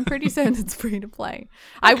knowing. But I'm pretty certain it's free to play.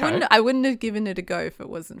 Okay. I wouldn't have given it a go if it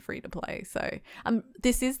wasn't free to play. So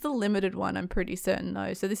this is the limited one. I'm pretty certain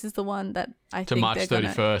though. So this is the one that I think March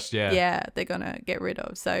 31st. Yeah, they're gonna get rid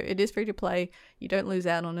of. So it is free to play. You don't lose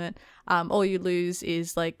out on it. All you lose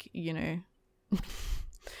is like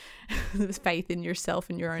faith in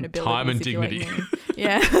yourself and your own abilities. Time and dignity.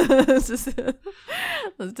 Yeah, it's just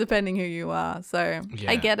depending who you are. So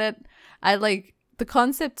yeah. I get it. I like the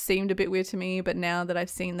concept seemed a bit weird to me, but now that I've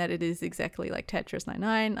seen that it is exactly like Tetris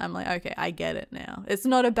 99, I'm like, okay, I get it now. It's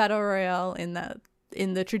not a battle royale in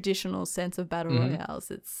the traditional sense of battle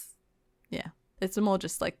royales. It's more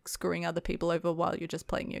just like screwing other people over while you're just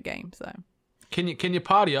playing your game. So can you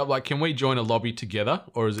party up? Like, can we join a lobby together,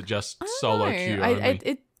 or is it just solo queue only?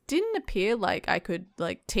 It didn't appear like I could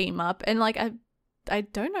like team up, and like I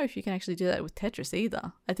don't know if you can actually do that with Tetris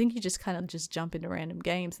either. I think you just kind of just jump into random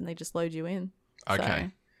games and they just load you in.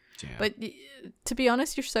 Okay. So, but to be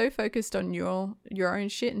honest, you're so focused on your own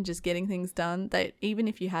shit and just getting things done that even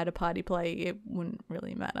if you had a party play, it wouldn't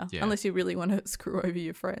really matter. Yeah. Unless you really want to screw over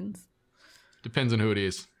your friends. Depends on who it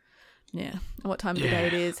is. Yeah. And what time of the day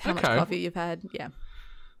it is, how much coffee you've had. Yeah.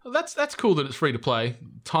 Well, that's cool that it's free to play.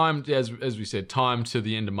 Time, as we said, time to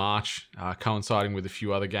the end of March, coinciding with a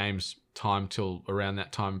few other games. Time till around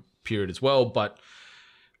that time period as well, but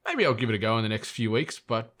maybe I'll give it a go in the next few weeks,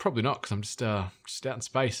 but probably not because I'm just out in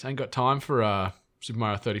space. I ain't got time for Super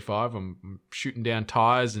Mario 35. I'm shooting down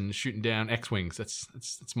tires and shooting down X-Wings.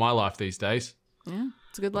 That's my life these days. Yeah,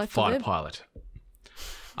 it's a good life to Fighter live. pilot.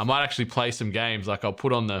 I might actually play some games. Like I'll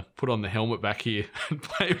put on the helmet back here and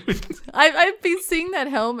play with. I've been seeing that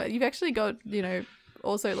helmet. You've actually got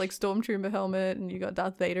also like Stormtrooper helmet, and you got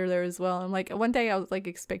Darth Vader there as well. I'm like, one day I was like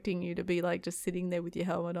expecting you to be like just sitting there with your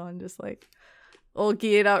helmet on, just like all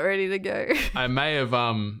geared up, ready to go. I may have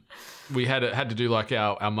we had to do like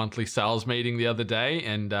our monthly sales meeting the other day,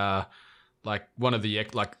 and like one of the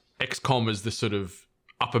XCOM is the sort of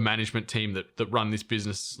upper management team that run this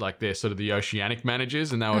business, like they're sort of the oceanic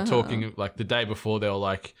managers, and they were talking like the day before, they were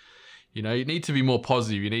like, you need to be more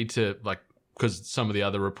positive. You need to like, because some of the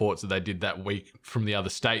other reports that they did that week from the other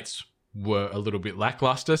states were a little bit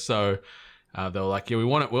lackluster. So they were like, yeah, we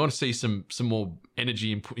want to see some more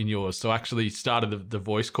energy in yours. So I actually started the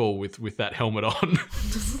voice call with that helmet on.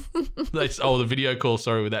 The video call,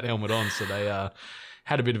 sorry, with that helmet on. So they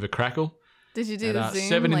had a bit of a crackle. Did you do the Zoom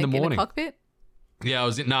 7 in the morning. in a cockpit? Yeah,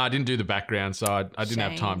 I didn't do the background, so I didn't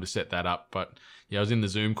have time to set that up. But yeah, I was in the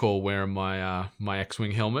Zoom call wearing my my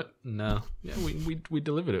X-Wing helmet, and we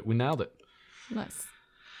delivered it. We nailed it. Nice.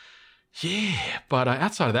 Yeah, but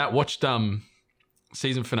outside of that, watched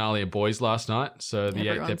season finale of Boys last night. So the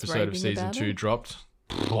Everyone's 8th episode of season raving 2 about it. dropped.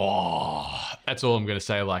 Oh, that's all I'm going to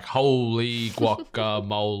say. Like, holy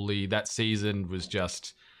guacamole, that season was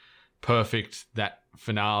just perfect. That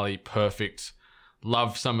finale, perfect.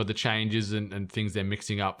 Love some of the changes and things they're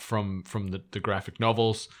mixing up from the graphic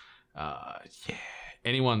novels.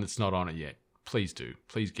 Anyone that's not on it yet, please do.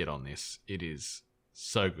 Please get on this. It is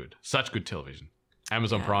so good. Such good television.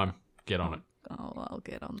 Amazon Prime, get on it. Oh, I'll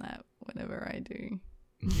get on that whenever I do.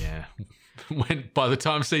 Yeah. By the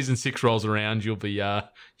time season 6 rolls around, you'll be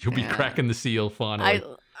cracking the seal finally.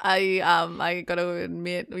 I got to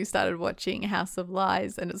admit, we started watching House of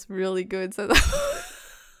Lies, and it's really good. So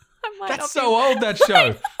That's so old, that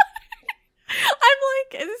show.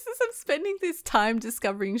 I'm spending this time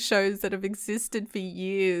discovering shows that have existed for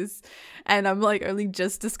years, and I'm like only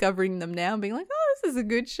just discovering them now and being like, oh, this is a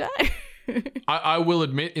good show. I will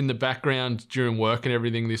admit, in the background during work and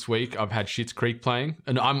everything this week, I've had Schitt's Creek playing,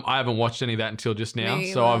 and I haven't watched any of that until just now.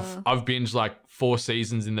 So I've binged like 4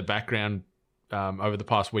 seasons in the background over the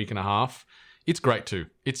past week and a half. It's great too.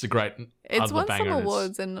 It's won some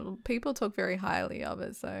awards, and people talk very highly of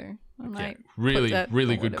it. So I might really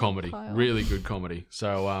good comedy. Really good comedy.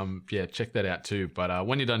 So check that out too. But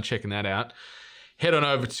when you're done checking that out, head on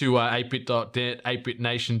over to 8bit.net,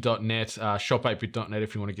 8bitnation.net, shop8bit.net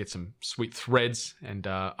if you want to get some sweet threads and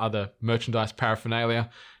other merchandise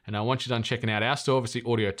paraphernalia. And once you're done checking out our store, obviously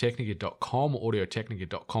audiotechnica.com,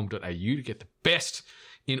 audiotechnica.com.au to get the best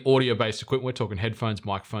in audio-based equipment. We're talking headphones,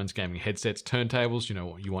 microphones, gaming headsets, turntables. You know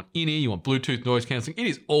what you want in-ear, you want Bluetooth noise cancelling. It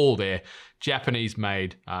is all there. Japanese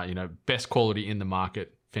made, best quality in the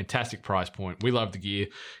market. Fantastic price point. We love the gear.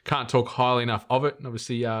 Can't talk highly enough of it. And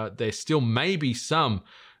obviously, there still may be some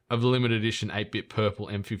of the limited edition 8-bit purple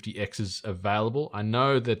M50Xs available. I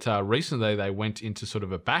know that recently they went into sort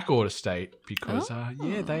of a backorder state because,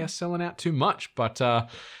 they are selling out too much. But,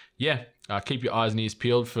 keep your eyes and ears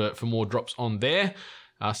peeled for more drops on there.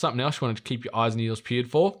 Something else you wanted to keep your eyes and ears peeled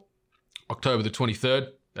for, October the 23rd.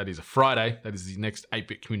 That is a Friday. That is the next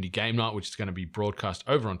 8-bit community game night, which is going to be broadcast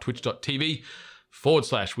over on twitch.tv/We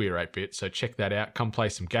Are 8bit. So check that out. Come play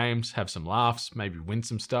some games, have some laughs, maybe win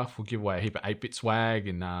some stuff. We'll give away a heap of 8-bit swag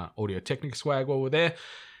and Audio Technica swag while we're there.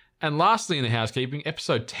 And lastly, in the housekeeping,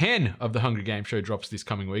 episode 10 of the Hungry Game Show drops this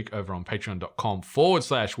coming week over on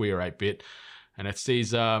patreon.com/We Are 8bit. And it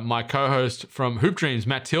sees my co-host from Hoop Dreams,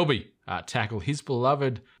 Matt Tilby, tackle his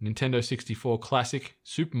beloved Nintendo 64 classic,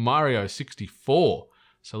 Super Mario 64.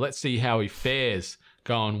 So let's see how he fares,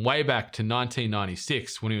 going way back to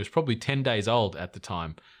 1996 when he was probably 10 days old at the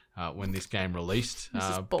time when this game released.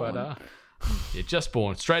 Just born. Just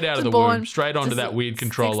born. Straight out of the womb, straight onto that weird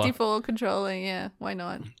controller. 64 controller, yeah. Why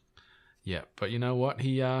not? Yeah, but you know what?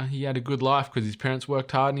 He had a good life because his parents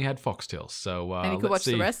worked hard and he had foxtails. So and he could watch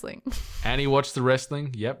the wrestling. And he watched the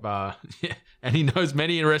wrestling. Yep. And he knows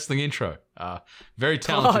many a wrestling intro. Very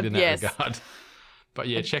talented in that regard. But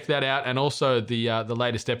yeah, check that out. And also the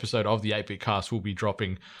latest episode of the 8-Bit Cast will be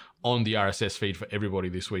dropping on the RSS feed for everybody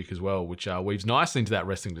this week as well, which weaves nicely into that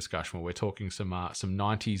wrestling discussion where we're talking some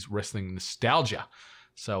 90s wrestling nostalgia.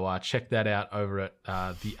 So check that out over at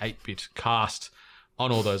the 8-Bit Cast on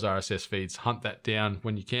all those RSS feeds. Hunt that down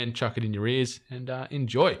when you can, chuck it in your ears, and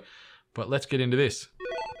enjoy. But let's get into this.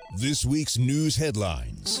 This week's news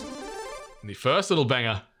headlines. The first little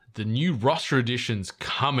banger, the new roster additions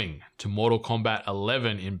coming to Mortal Kombat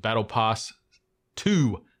 11 in Battle Pass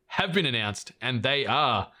 2 have been announced, and they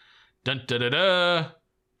are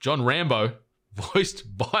John Rambo,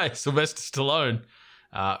 voiced by Sylvester Stallone,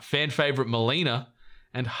 fan favorite Melina,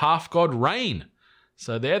 and Half God Rain.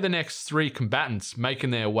 So they're the next 3 combatants making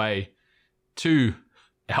their way to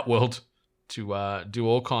Outworld to do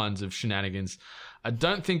all kinds of shenanigans. I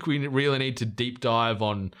don't think we really need to deep dive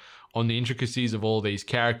on the intricacies of all these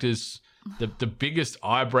characters. The biggest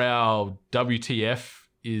eyebrow WTF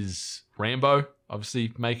is Rambo,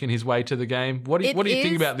 obviously making his way to the game. What do you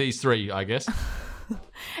think about these 3, I guess?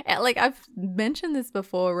 Like I've mentioned this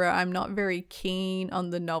before, where I'm not very keen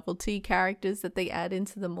on the novelty characters that they add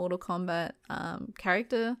into the Mortal Kombat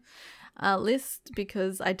character list,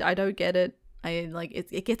 because I don't get it.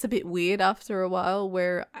 It gets a bit weird after a while,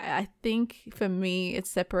 where I think for me it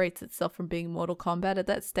separates itself from being Mortal Kombat at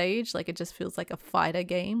that stage. Like it just feels like a fighter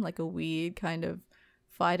game, like a weird kind of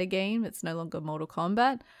fighter game. It's no longer Mortal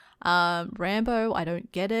Kombat. Rambo, I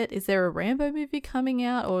don't get it. Is there a Rambo movie coming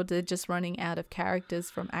out, or they're just running out of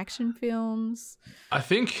characters from action films? I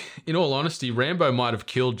think, in all honesty, Rambo might have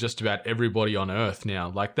killed just about everybody on Earth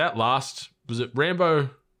now. Like that last, was it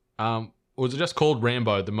Rambo, or was it just called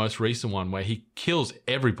Rambo, the most recent one, where he kills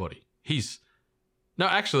everybody?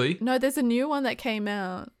 No, there's a new one that came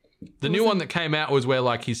out. The new one that came out was where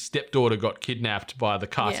like his stepdaughter got kidnapped by the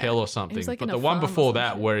cartel or something. Like, but the one before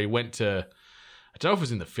that, where he went to, I don't know if it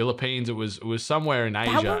was in the Philippines, it was somewhere in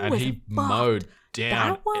Asia, and he mowed down.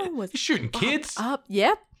 That one was He's shooting kids. Up.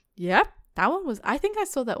 Yep. That one was, I think I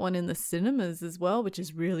saw that one in the cinemas as well, which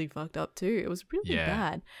is really fucked up too. It was really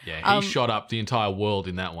bad. Yeah, he shot up the entire world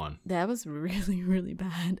in that one. That was really, really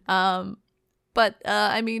bad. But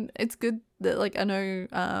I mean, it's good that, like, I know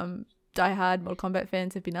diehard Mortal Kombat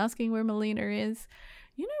fans have been asking where Melina is.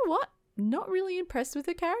 You know what? Not really impressed with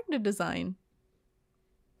her character design.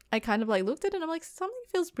 I kind of like looked at it and I'm like, something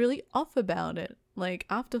feels really off about it. Like,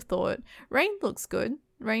 afterthought. Rain looks good.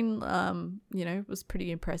 Rain, was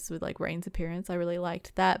pretty impressed with like Rain's appearance. I really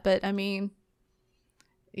liked that. But I mean,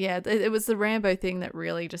 yeah, it was the Rambo thing that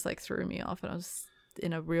really just like threw me off, and I was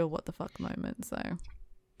in a real what the fuck moment. So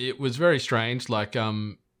it was very strange. Like,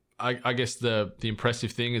 I guess the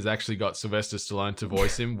impressive thing is actually got Sylvester Stallone to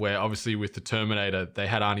voice him, where obviously with the Terminator, they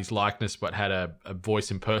had Arnie's likeness, but had a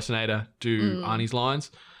voice impersonator do Arnie's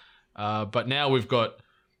lines. But now we've got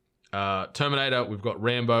Terminator, we've got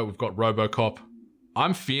Rambo, we've got RoboCop.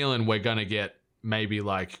 I'm feeling we're going to get maybe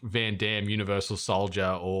like Van Damme, Universal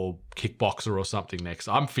Soldier, or Kickboxer or something next.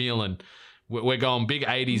 I'm feeling we're going big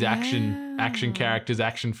 80s action characters,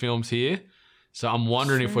 action films here. So I'm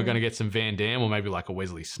wondering if we're going to get some Van Damme or maybe like a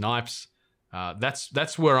Wesley Snipes.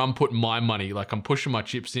 That's where I'm putting my money. Like, I'm pushing my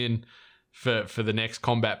chips in for the next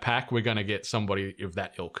combat pack. We're going to get somebody of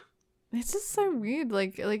that ilk. It's just so weird.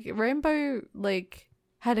 Like Rambo, like,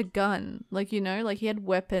 had a gun, like, like he had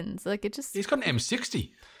weapons, like, it just, he's got an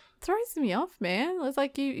M60. Throws me off, man. It's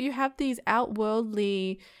like you have these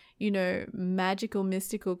outworldly, magical,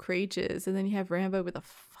 mystical creatures, and then you have Rambo with a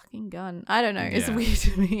fucking gun. I don't know, it's weird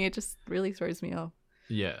to me. It just really throws me off.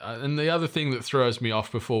 Yeah, and the other thing that throws me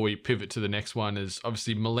off before we pivot to the next one is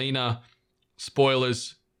obviously Melina,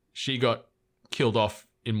 spoilers, she got killed off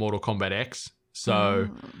in Mortal Kombat X. So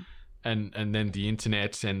and then the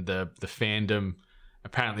internet and the fandom,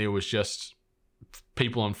 apparently it was just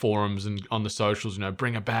people on forums and on the socials,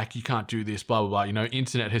 bring her back, you can't do this, blah, blah, blah,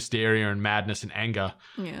 internet hysteria and madness and anger.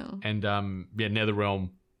 Yeah. And, NetherRealm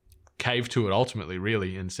caved to it ultimately,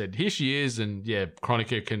 really, and said, here she is. And,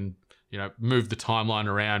 Chronica can, move the timeline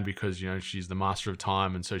around because, she's the master of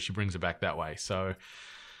time. And so she brings it back that way. So,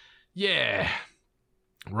 yeah.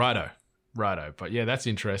 Righto. But, yeah, that's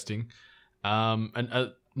interesting. And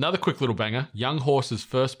another quick little banger, Young Horse's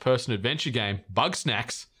first-person adventure game,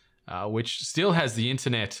 Bugsnax, which still has the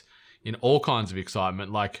internet in all kinds of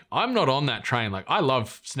excitement. Like, I'm not on that train. Like, I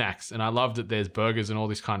love snacks, and I love that there's burgers and all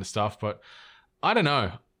this kind of stuff, but I don't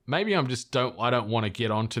know. Maybe I don't want to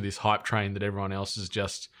get onto this hype train that everyone else is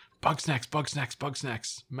just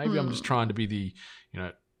Bugsnax. Maybe I'm just trying to be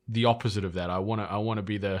the opposite of that. I want to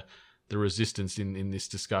be the resistance in this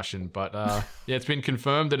discussion. But it's been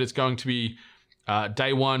confirmed that it's going to be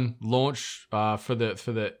day one launch for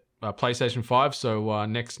the PlayStation 5. So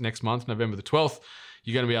next month, November the 12th,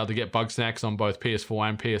 you're going to be able to get Bugsnax on both PS4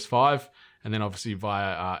 and PS5, and then obviously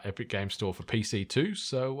via Epic Games Store for PC too.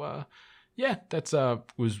 So that's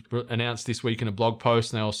was announced this week in a blog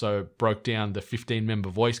post, and they also broke down the 15-member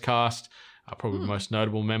voice cast. Probably the most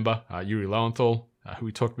notable member, Yuri Lowenthal, who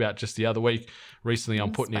we talked about just the other week, recently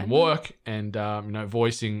on Putting in Work, and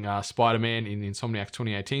voicing Spider-Man in the Insomniac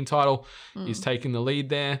 2018 title, is taking the lead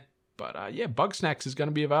there. But Bugsnax is going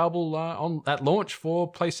to be available at launch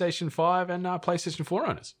for PlayStation 5 and PlayStation 4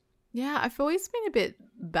 owners. Yeah, I've always been a bit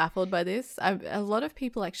baffled by this. A lot of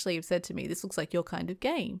people actually have said to me, this looks like your kind of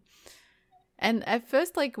game. And at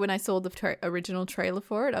first, like, when I saw the original trailer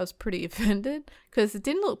for it, I was pretty offended because it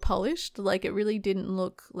didn't look polished. Like, it really didn't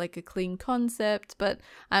look like a clean concept. But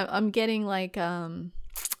I'm getting, like, Viva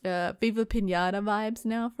Pinata vibes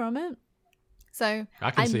now from it. So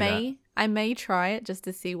I may try it just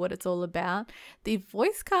to see what it's all about. The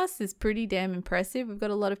voice cast is pretty damn impressive. We've got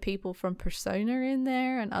a lot of people from Persona in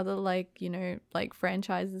there and other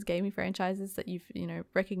franchises, gaming franchises that you've,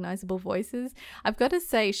 recognizable voices. I've got to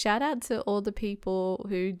say, shout out to all the people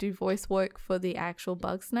who do voice work for the actual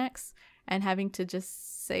Bugsnax and having to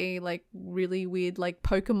just say like really weird like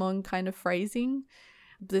Pokemon kind of phrasing.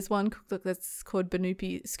 There's one that's called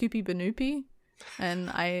Scoopy Banoopy. And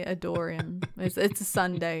I adore him. It's a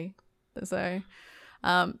Sunday, so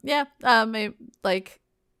it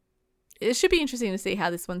should be interesting to see how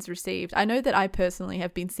this one's received. I know that I personally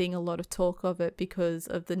have been seeing a lot of talk of it because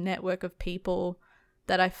of the network of people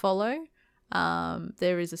that I follow.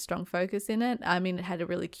 There is a strong focus in it. I mean, it had a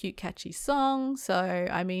really cute, catchy song, so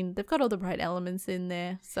I mean, they've got all the right elements in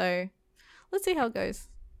there. So let's see how it goes.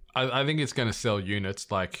 I think it's going to sell units,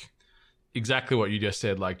 like exactly what you just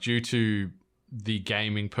said, like due to the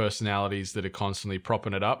gaming personalities that are constantly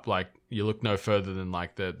propping it up. Like, you look no further than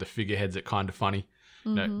like the figureheads at Kind of Funny.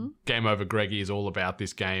 Game Over Greggy is all about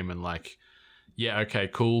this game, and like, yeah, okay,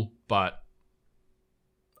 cool, but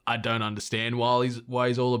I don't understand why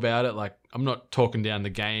he's all about it. Like, I'm not talking down the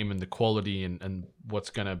game and the quality and what's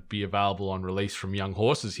going to be available on release from Young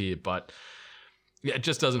Horses here, but yeah, it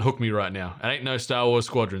just doesn't hook me right now. It ain't no Star Wars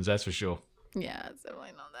Squadrons, that's for sure. Yeah, it's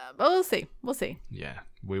definitely not that. But we'll see. We'll see. Yeah,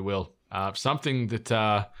 we will. Something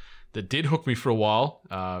that did hook me for a while,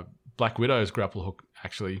 Black Widow's grapple hook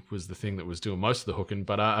actually was the thing that was doing most of the hooking,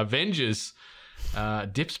 but Avengers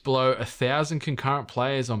dips below 1,000 concurrent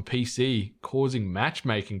players on PC, causing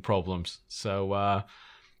matchmaking problems. So,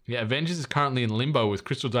 Avengers is currently in limbo, with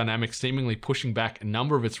Crystal Dynamics seemingly pushing back a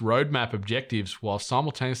number of its roadmap objectives while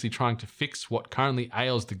simultaneously trying to fix what currently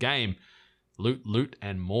ails the game. Loot, loot,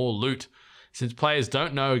 and more loot. Since players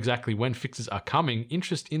don't know exactly when fixes are coming,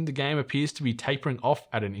 interest in the game appears to be tapering off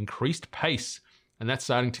at an increased pace, and that's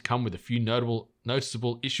starting to come with a few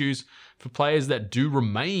noticeable issues for players that do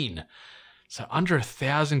remain. So under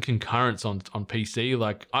 1,000 concurrents on PC.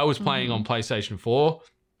 Like, I was playing on PlayStation 4,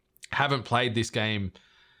 haven't played this game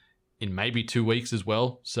in maybe 2 weeks as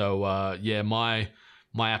well. So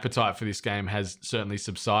my appetite for this game has certainly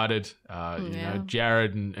subsided. You know,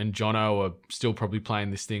 Jared and Jono are still probably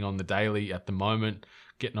playing this thing on the daily at the moment,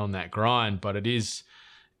 getting on that grind. But it is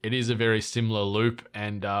a very similar loop,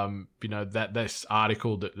 and you know, that this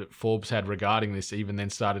article that Forbes had regarding this even then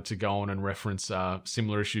started to go on and reference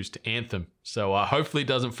similar issues to Anthem. So hopefully it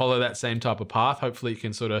doesn't follow that same type of path. Hopefully it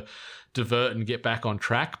can sort of divert and get back on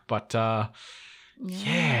track. But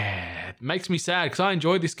yeah, it makes me sad because I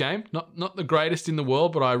enjoyed this game. Not the greatest in the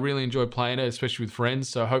world, but I really enjoyed playing it, especially with friends.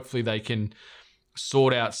 So hopefully they can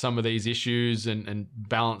sort out some of these issues and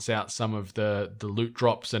balance out some of the loot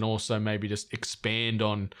drops, and also maybe just expand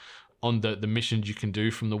on the missions you can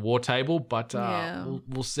do from the war table. But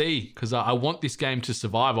we'll see, because I want this game to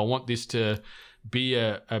survive. I want this to be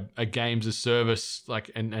a games as service,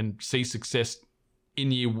 like, and see success in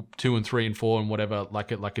year 2 and 3 and 4 and whatever,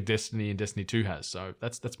 like a Destiny and Destiny 2 has. So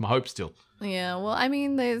that's my hope still. Yeah, well, I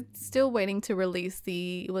mean, they're still waiting to release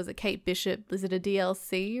was it Kate Bishop? Is it a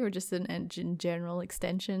DLC or just an engine general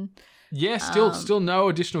extension? Yeah, still no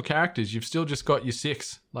additional characters. You've still just got your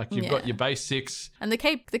 6. Like, you've got your base 6. And the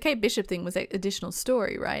Kate Bishop thing was an additional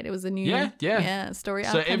story, right? It was a new story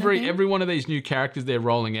arc. So every one of these new characters they're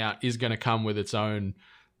rolling out is going to come with its own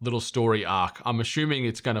little story arc. I'm assuming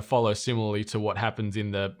it's going to follow similarly to what happens in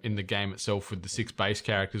the game itself with the 6 base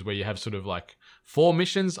characters, where you have sort of like 4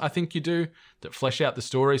 missions, I think you do, that flesh out the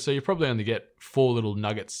story. So you probably only get 4 little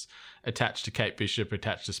nuggets attached to Kate Bishop,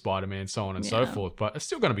 attached to Spider-Man, so on and so forth. But it's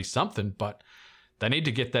still going to be something. But they need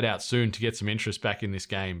to get that out soon to get some interest back in this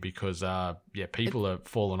game, because people are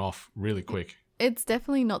falling off really quick. It's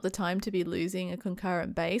definitely not the time to be losing a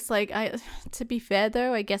concurrent base. Like, to be fair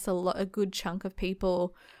though, I guess a good chunk of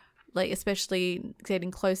people, like especially getting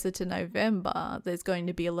closer to November, there's going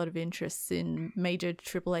to be a lot of interest in major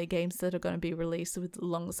AAA games that are going to be released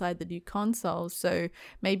alongside the new consoles. So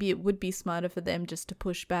maybe it would be smarter for them just to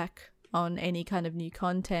push back on any kind of new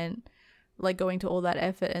content, like going to all that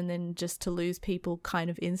effort and then just to lose people kind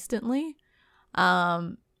of instantly.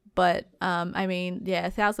 But I mean,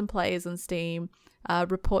 1,000 players on Steam,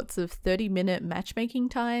 reports of 30-minute matchmaking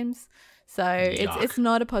times. So it's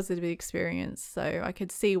not a positive experience. So I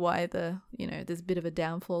could see why there's a bit of a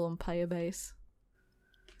downfall on player base.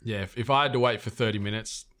 Yeah, if I had to wait for 30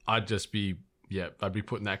 minutes, I'd be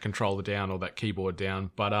putting that controller down or that keyboard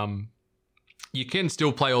down. But you can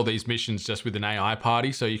still play all these missions just with an AI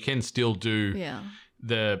party, so you can still do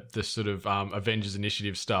the sort of Avengers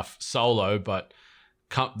Initiative stuff solo, but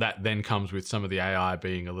that then comes with some of the AI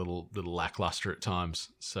being a little lackluster at times.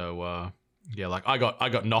 So like I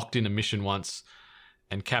got knocked in a mission once,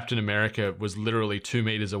 and Captain America was literally 2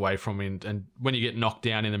 meters away from me. And when you get knocked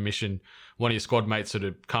down in a mission, one of your squad mates sort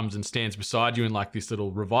of comes and stands beside you in like this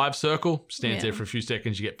little revive circle, stands there for a few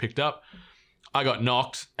seconds, you get picked up. I got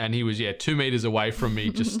knocked, and he was 2 meters away from me,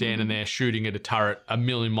 just standing there shooting at a turret a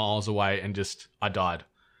million miles away, and I died.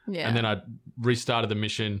 Yeah. And then I restarted the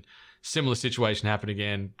mission. Similar situation happened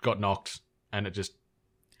again, got knocked, and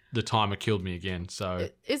the timer killed me again. So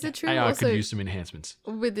is it true AI also could use some enhancements.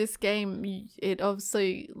 With this game, it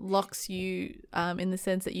obviously locks you in the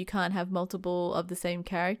sense that you can't have multiple of the same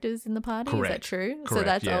characters in the party. Correct. Is that true? Correct. So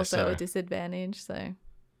that's also a disadvantage. So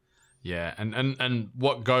yeah, and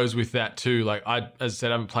what goes with that too, like as I said,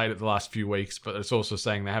 I haven't played it the last few weeks, but it's also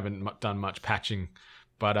saying they haven't done much patching.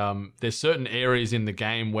 But there's certain areas in the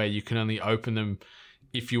game where you can only open them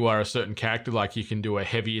if you are a certain character. Like you can do a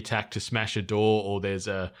heavy attack to smash a door, or there's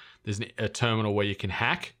a terminal where you can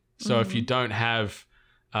hack. So if you don't have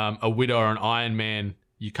a Widow or an Iron Man,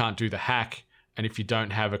 you can't do the hack. And if you don't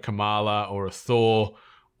have a Kamala or a Thor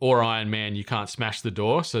or Iron Man, you can't smash the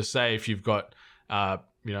door. So say if you've got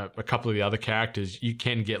a couple of the other characters, you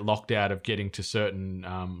can get locked out of getting to certain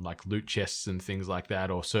like loot chests and things like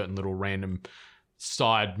that, or certain little random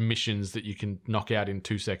side missions that you can knock out in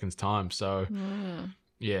 2 seconds time. So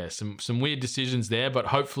yeah, some weird decisions there, but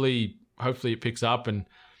hopefully it picks up. And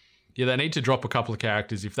yeah, they need to drop a couple of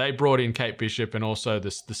characters. If they brought in Kate Bishop, and also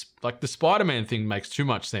this like the Spider-Man thing makes too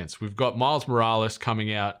much sense. We've got Miles Morales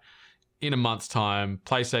coming out in a month's time,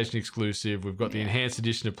 PlayStation exclusive. We've got the enhanced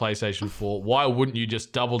edition of PlayStation 4. Why wouldn't you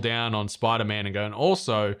just double down on Spider-Man and go, and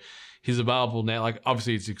also he's available now? Like,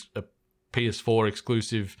 obviously it's a PS4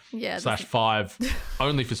 exclusive /5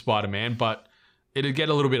 only for Spider-Man, but it'd get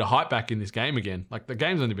a little bit of hype back in this game again. Like, the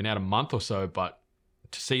game's only been out a month or so, but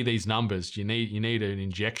to see these numbers, you need an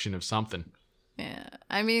injection of something. Yeah,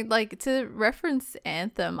 I mean, like, to reference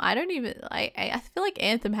Anthem, I feel like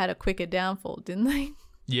Anthem had a quicker downfall, didn't they?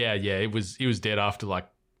 Yeah, it was dead after like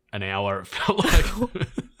an hour. It felt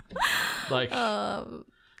like, gosh.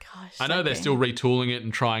 I know they're still retooling it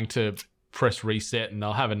and trying to press reset, and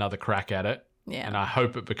they'll have another crack at it. Yeah, and I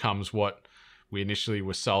hope it becomes what we initially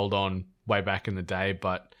were sold on way back in the day.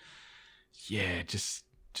 But yeah, just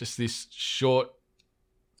this short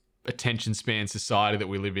attention span society that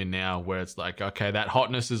we live in now, where it's like, okay, that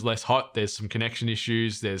hotness is less hot. There's some connection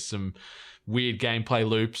issues. There's some weird gameplay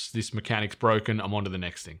loops. This mechanic's broken. I'm on to the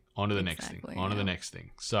next thing. On to the next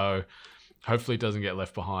thing. So hopefully it doesn't get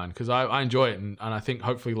left behind, because I enjoy it, and I think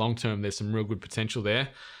hopefully long term there's some real good potential there.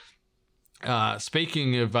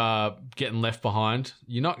 Speaking of getting left behind,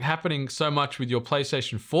 you're not happening so much with your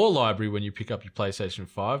PlayStation 4 library when you pick up your PlayStation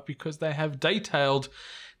 5, because they have detailed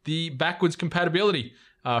the backwards compatibility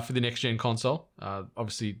for the next-gen console.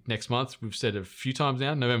 Obviously, next month, we've said a few times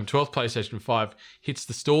now, November 12th, PlayStation 5 hits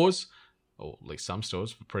the stores, or at least some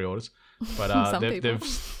stores for pre-orders. But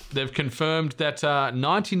they've confirmed that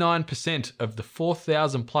 99% of the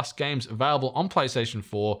 4,000 plus games available on PlayStation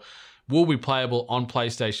 4 will be playable on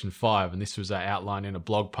PlayStation 5. And this was outlined in a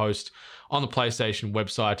blog post on the PlayStation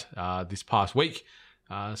website this past week.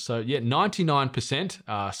 So yeah,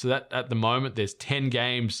 99%. So that at the moment, there's 10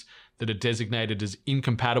 games that are designated as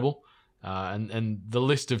incompatible. And the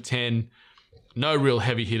list of 10, no real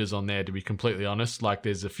heavy hitters on there, to be completely honest. Like,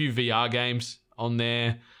 there's a few VR games on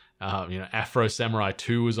there. Afro Samurai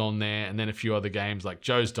 2 was on there, and then a few other games like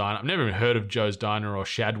Joe's Diner. I've never even heard of Joe's Diner or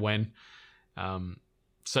Shadwen.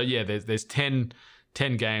 So yeah, there's 10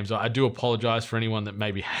 games. I do apologize for anyone that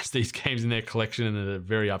maybe has these games in their collection and they're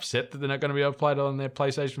very upset that they're not going to be able to play it on their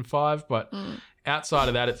PlayStation 5. But outside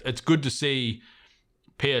of that, it's good to see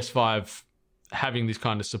PS5 having this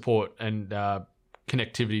kind of support and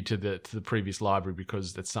connectivity to the previous library,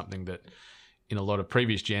 because that's something that in a lot of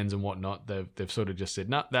previous gens and whatnot, they've sort of just said,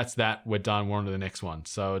 no, that's that, we're done, we're on to the next one.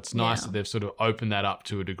 So it's nice that they've sort of opened that up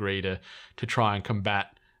to a degree to try and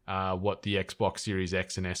combat what the Xbox Series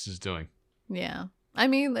X and S is doing. Yeah. I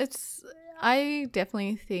mean, I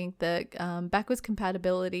definitely think that backwards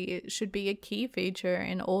compatibility should be a key feature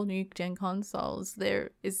in all new gen consoles.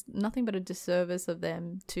 There is nothing but a disservice of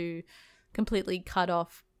them to completely cut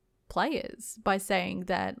off players by saying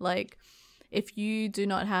that, like, if you do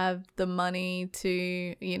not have the money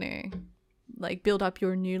to, like, build up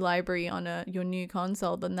your new library on your new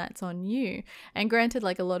console, then that's on you. And granted,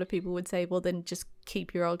 like, a lot of people would say, well, then just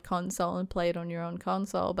keep your old console and play it on your own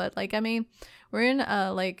console. But, like, I mean, we're in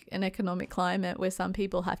an economic climate where some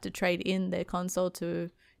people have to trade in their console to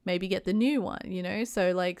maybe get the new one,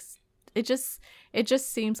 so, like, it just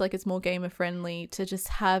seems like it's more gamer friendly to just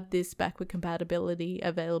have this backward compatibility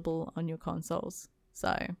available on your consoles.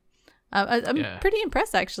 So I'm pretty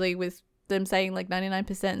impressed actually with them saying like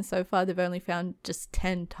 99%, and so far they've only found just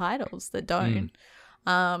 10 titles that don't.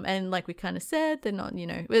 And like we kind of said, they're not,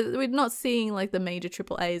 we're not seeing like the major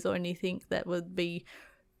AAAs or anything that would be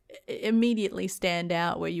immediately stand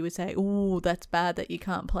out where you would say, oh, that's bad that you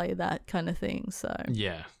can't play that kind of thing. So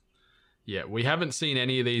yeah, we haven't seen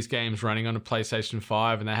any of these games running on a PlayStation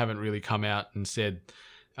 5, and they haven't really come out and said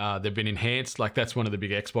they've been enhanced. Like, that's one of the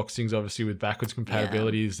big Xbox things, obviously, with backwards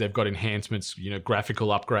compatibility, is they've got enhancements, graphical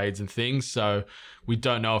upgrades and things. So we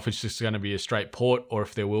don't know if it's just going to be a straight port or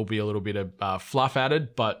if there will be a little bit of fluff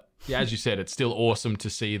added. But yeah, as you said, it's still awesome to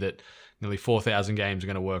see that nearly 4,000 games are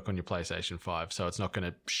going to work on your PlayStation 5. So it's not going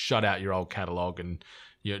to shut out your old catalog and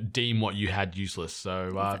deem what you had useless. So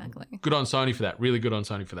exactly. Good on Sony for that. Really good on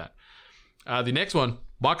Sony for that. The next one,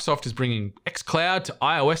 Microsoft is bringing xCloud to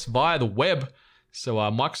iOS via the web. So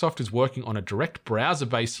Microsoft is working on a direct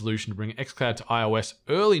browser-based solution to bring xCloud to iOS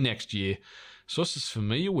early next year. Sources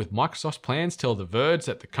familiar with Microsoft's plans tell The Verge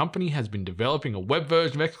that the company has been developing a web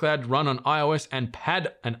version of xCloud to run on iOS and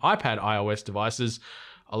iPad iOS devices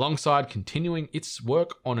alongside continuing its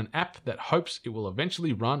work on an app that hopes it will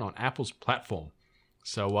eventually run on Apple's platform.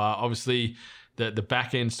 So obviously, the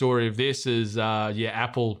back end story of this is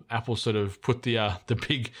Apple sort of put the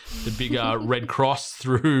big red cross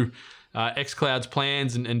through xCloud's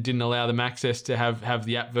plans and didn't allow them access to have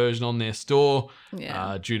the app version on their store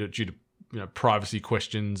due to privacy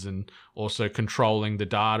questions and also controlling the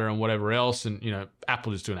data and whatever else. And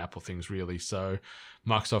Apple is doing Apple things really. So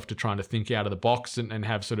Microsoft are trying to think out of the box and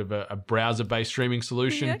have sort of a browser-based streaming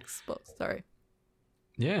solution. The Xbox, sorry.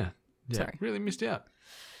 Yeah. Sorry. Really missed out.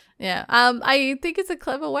 Yeah. I think it's a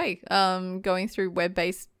clever way going through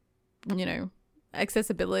web-based,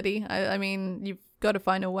 accessibility. I mean, you've got to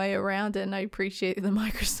find a way around it, and I appreciate that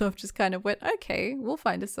Microsoft just kind of went, okay, we'll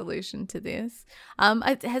find a solution to this.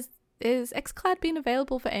 Is xCloud been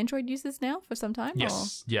available for Android users now for some time?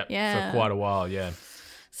 Yes. Or? Yeah. For quite a while, yeah.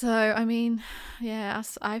 So, I mean,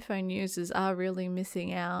 us iPhone users are really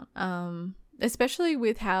missing out, especially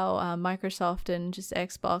with how Microsoft and just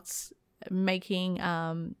Xbox making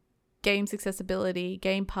games accessibility,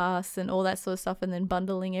 Game Pass and all that sort of stuff, and then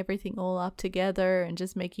bundling everything all up together and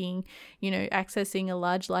just making, accessing a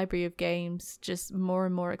large library of games just more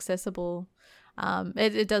and more accessible.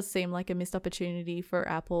 It does seem like a missed opportunity for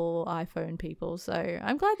Apple iPhone people. So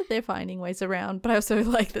I'm glad that they're finding ways around, but I also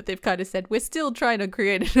like that they've kind of said, we're still trying to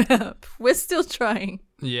create an app. We're still trying.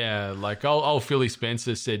 Yeah, like old Philly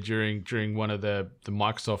Spencer said during one of the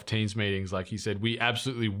Microsoft Teams meetings, like he said, we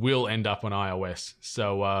absolutely will end up on iOS.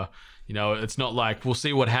 So, it's not like we'll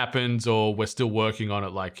see what happens or we're still working on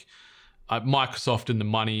it. Like Microsoft and the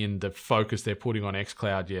money and the focus they're putting on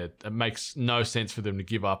xCloud, it makes no sense for them to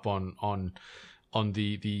give up on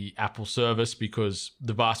the Apple service, because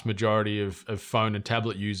the vast majority of phone and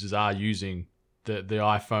tablet users are using the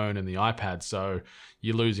iPhone and the iPad. So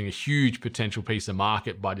you're losing a huge potential piece of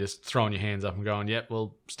market by just throwing your hands up and going,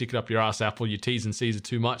 well, stick it up your ass, Apple. Your T's and C's are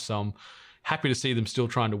too much. So I'm happy to see them still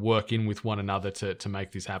trying to work in with one another to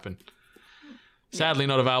make this happen. Sadly,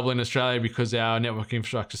 not available in Australia because our network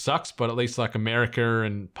infrastructure sucks, but at least like America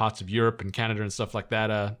and parts of Europe and Canada and stuff like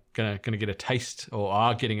that are gonna get a taste, or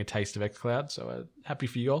are getting a taste of xCloud. So happy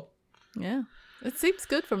for you all. Yeah, it seems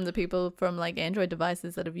good from the people from like Android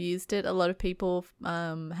devices that have used it. A lot of people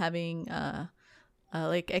having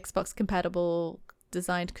like Xbox compatible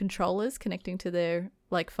designed controllers connecting to their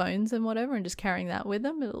like phones and whatever, and just carrying that with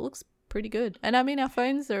them. It looks pretty good. And I mean, our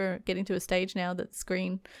phones are getting to a stage now that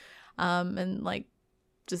screen and like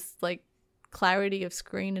just like clarity of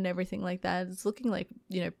screen and everything like that, it's looking like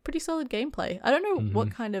pretty solid gameplay. I don't know what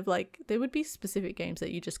kind of like, there would be specific games that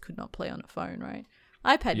you just could not play on a phone, right?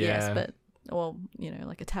 iPad, yes, but or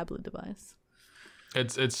like a tablet device.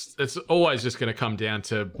 It's always just going to come down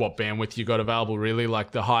to what bandwidth you got available, really.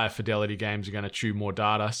 Like the higher fidelity games are going to chew more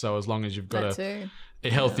data, so as long as you've got a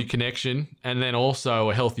healthy connection, and then also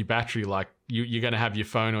a healthy battery, like you're going to have your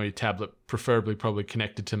phone or your tablet preferably probably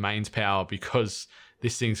connected to mains power, because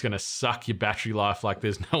this thing's going to suck your battery life like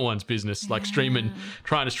there's no one's business. Like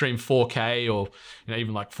trying to stream 4K or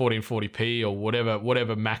even like 1440p or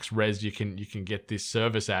whatever max res you can get this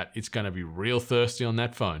service at, it's going to be real thirsty on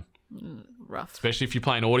that phone. Rough. Especially if you're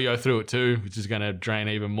playing audio through it too, which is going to drain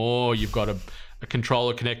even more. You've got a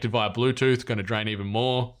controller connected via Bluetooth, going to drain even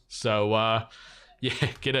more. So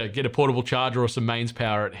get a portable charger or some mains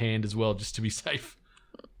power at hand as well, just to be safe.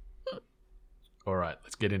 All right,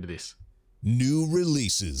 let's get into this. New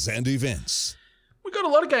releases and events. We got a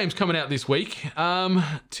lot of games coming out this week.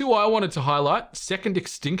 Two I wanted to highlight. Second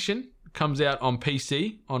Extinction comes out on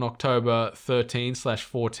PC on October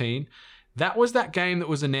 13/14. That was that game that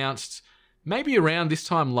was announced maybe around this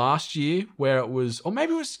time last year, where it was, or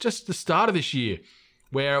maybe it was just the start of this year,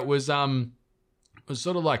 where it was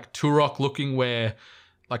sort of like Turok looking, where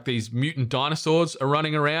like these mutant dinosaurs are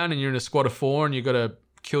running around and you're in a squad of 4 and you got to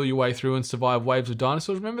kill your way through and survive waves of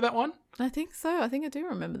dinosaurs. Remember that one? I think so. I think I do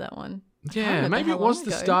remember that one. Yeah, maybe it was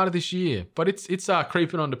the start of this year, but it's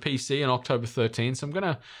creeping onto PC on October 13, so I'm going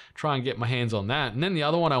to try and get my hands on that. And then the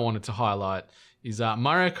other one I wanted to highlight is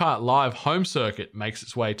Mario Kart Live Home Circuit makes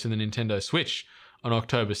its way to the Nintendo Switch on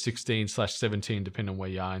October 16/17, depending on where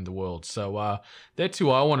you are in the world. So they're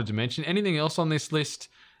two I wanted to mention. Anything else on this list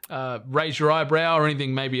raise your eyebrow, or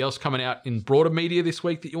anything maybe else coming out in broader media this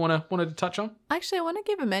week that you wanted to touch on? Actually, I want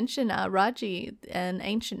to give a mention. Raji, an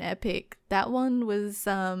Ancient Epic, that one was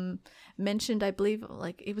mentioned, I believe,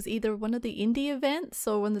 like it was either one of the indie events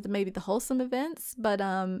or one of maybe the wholesome events, but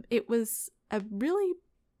it was a really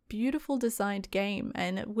beautiful designed game,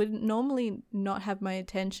 and it would normally not have my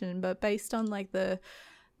attention, but based on like the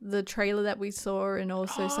the trailer that we saw and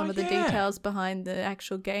also some of the details behind the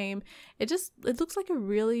actual game, it looks like a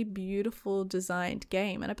really beautiful designed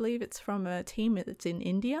game, and I believe it's from a team that's in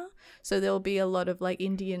India, so there'll be a lot of like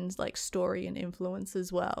Indians like story and influence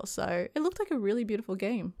as well. So it looked like a really beautiful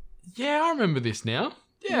game. Yeah, I remember this now.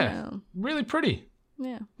 Yeah. Really pretty.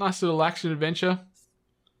 Yeah. Nice little action adventure.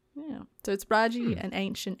 Yeah. So it's Raji, an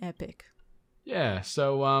ancient epic. Yeah,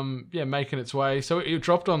 so making its way. So it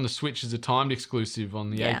dropped on the Switch as a timed exclusive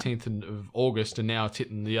on the 18th of August, and now it's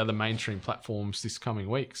hitting the other mainstream platforms this coming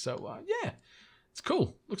week. So it's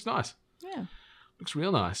cool. Looks nice. Yeah. Looks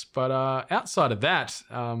real nice. But outside of that,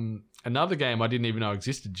 another game I didn't even know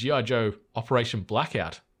existed, G.I. Joe Operation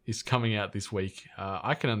Blackout, is coming out this week.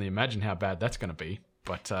 I can only imagine how bad that's going to be.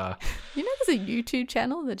 But you know, there's a YouTube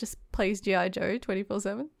channel that just plays G.I. Joe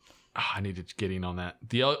 24/7. I need to get in on that.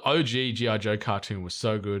 The OG G.I. Joe cartoon was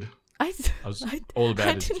so good. I was all about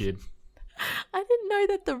it as a kid. I didn't know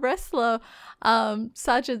that the wrestler,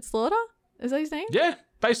 Sergeant Slaughter, is that his name? Yeah,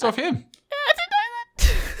 based off him. Yeah, I didn't know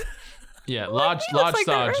that. Yeah, Large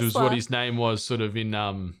Sarge was what his name was sort of in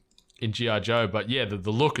G.I. Joe. But yeah, the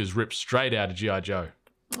look is ripped straight out of G.I. Joe.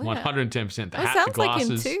 110%. The hat, sounds the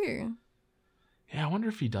glasses. like him too. Yeah, I wonder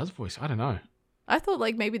if he does voice. I don't know. I thought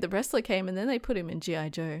like maybe the wrestler came and then they put him in G.I.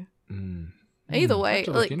 Joe. Either way,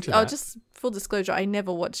 just full disclosure, I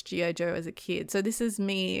never watched G.I. Joe as a kid. So this is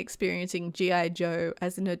me experiencing G.I. Joe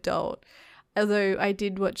as an adult. Although I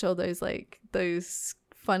did watch all those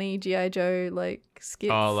funny G.I. Joe like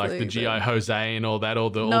skits. Oh, like the G.I. Jose and all that, all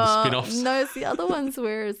the spin-offs. No, it's the other ones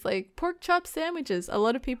where it's like pork chop sandwiches. A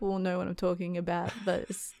lot of people will know what I'm talking about, but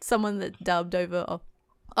it's someone that dubbed over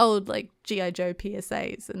old like G.I. Joe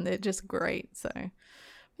PSAs, and they're just great. So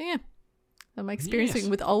yeah, I'm experiencing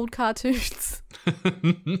with old cartoons.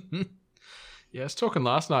 Yeah, I was talking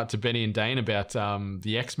last night to Benny and Dane about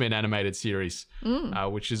the X-Men animated series,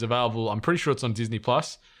 which is available. I'm pretty sure it's on Disney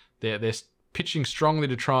Plus. They're pitching strongly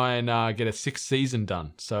to try and get a 6th season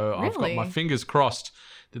done. So I've got my fingers crossed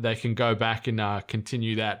that they can go back and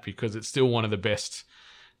continue that, because it's still one of the best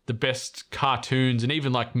cartoons, and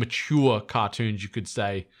even like mature cartoons, you could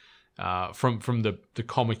say, from the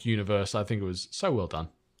comic universe. I think it was so well done.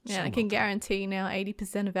 Yeah, so I can guarantee now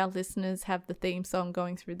 80% of our listeners have the theme song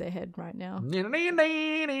going through their head right now.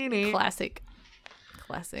 Classic.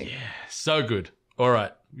 Yeah, so good. All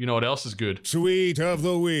right, you know what else is good? Tweet of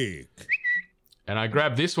the week. And I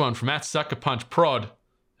grabbed this one from @SuckerPunchProd,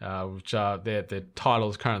 which their title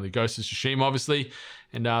is currently Ghost of Tsushima, obviously.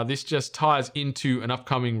 And this just ties into an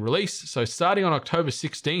upcoming release. So starting on October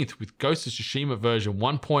 16th with Ghost of Tsushima version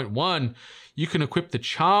 1.1, you can equip the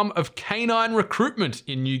Charm of Canine Recruitment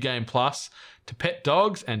in New Game Plus to pet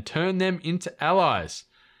dogs and turn them into allies.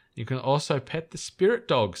 You can also pet the spirit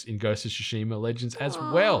dogs in Ghost of Tsushima Legends as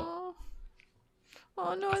well.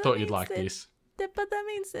 Oh no! I thought you'd like this. But that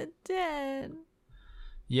means they're dead.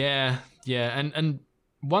 Yeah, and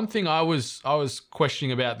one thing I was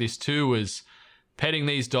questioning about this too was petting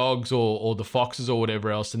these dogs or the foxes or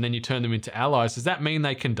whatever else, and then you turn them into allies. Does that mean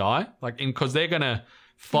they can die? Like, because they're gonna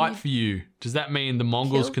fight for you. Does that mean the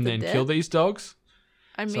Mongols can then kill these dogs?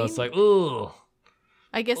 I mean, so it's like, ugh.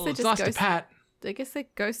 I guess they're just nice to pat. I guess they're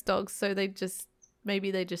ghost dogs, so they just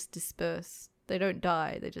disperse. They don't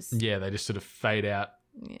die. They just sort of fade out.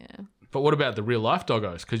 Yeah. But what about the real life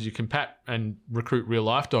doggos? Because you can pat and recruit real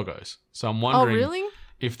life doggos. So I'm wondering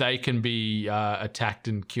if they can be attacked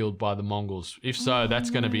and killed by the Mongols. If so, that's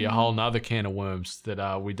going to be a whole nother can of worms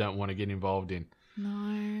that we don't want to get involved in.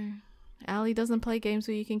 No. Ali doesn't play games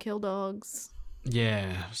where you can kill dogs.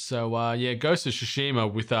 Yeah. So, Ghost of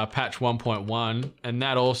Tsushima with patch 1.1. And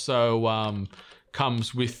that also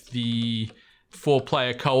comes with the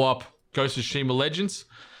 4-player co-op Ghost of Tsushima Legends.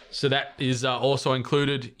 So that is also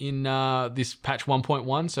included in this patch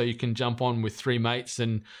 1.1. So you can jump on with 3 mates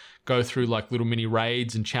and go through like little mini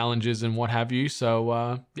raids and challenges and what have you.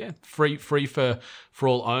 So free for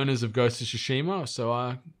all owners of Ghost of Tsushima.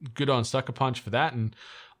 So good on Sucker Punch for that. And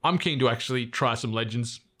I'm keen to actually try some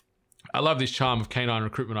Legends. I love this Charm of Canine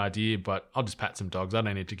Recruitment idea, but I'll just pat some dogs. I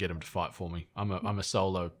don't need to get them to fight for me. I'm a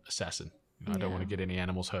solo assassin. I don't want to get any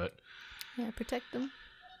animals hurt. Yeah, protect them.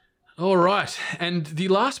 All right. And the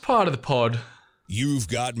last part of the pod. You've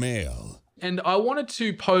got mail. And I wanted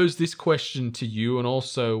to pose this question to you and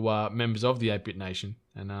also members of the 8-Bit Nation.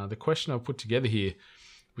 And the question I've put together here,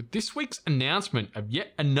 with this week's announcement of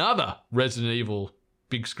yet another Resident Evil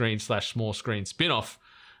big screen / small screen spin-off,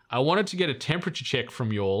 I wanted to get a temperature check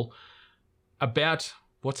from you all about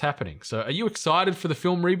what's happening. So are you excited for the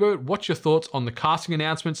film reboot? What's your thoughts on the casting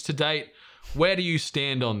announcements to date? Where do you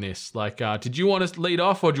stand on this? Like, did you want to lead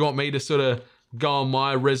off, or do you want me to sort of go on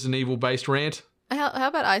my Resident Evil based rant? How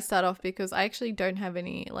about I start off, because I actually don't have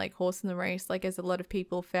any like horse in the race, like as a lot of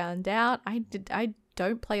people found out. I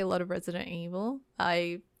don't play a lot of Resident Evil.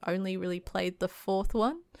 I only really played the fourth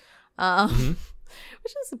one,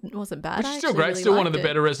 which wasn't bad. Which is still great. Really still one of the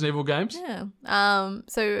better Resident Evil games. Yeah.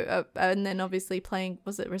 So and then obviously playing,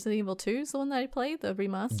 was it Resident Evil 2 is the one that I played, the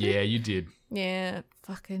remaster? Yeah, you did. Yeah,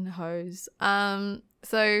 fucking hose.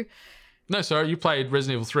 So. No, sorry, you played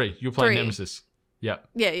Resident Evil 3. You were playing Nemesis. Yep.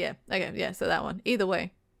 Yeah. Okay, yeah, so that one. Either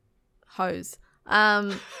way. Hose.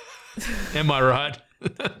 Am I right?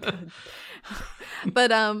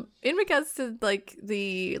 But in regards to like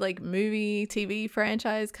the like movie TV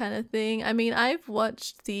franchise kind of thing, I mean, I've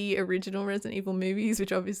watched the original Resident Evil movies,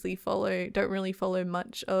 which obviously don't really follow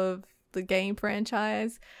much of the game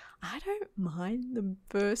franchise. I don't mind the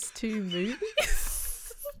first two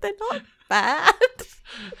movies. They're not bad.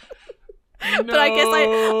 No. But I guess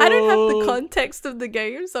I don't have the context of the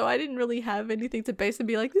game, so I didn't really have anything to base and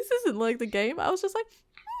be like, this isn't like the game. I was just like,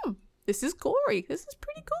 this is gory. This is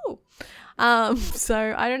pretty cool.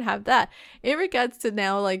 So I don't have that. In regards to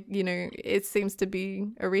now, like, you know, it seems to be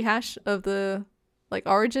a rehash of the like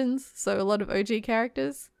origins, so a lot of OG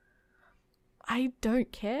characters. I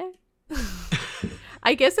don't care.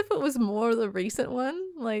 I guess if it was more the recent one,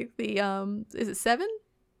 like the is it 7?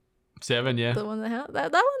 7, yeah. The one that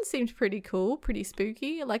one seemed pretty cool, pretty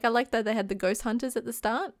spooky. Like, I like that they had the ghost hunters at the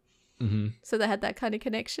start. Mm-hmm. So they had that kind of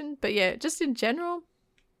connection. But yeah, just in general,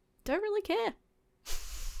 don't really care.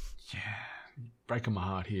 Yeah, breaking my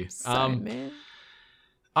heart here. Man.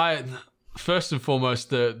 I first and foremost,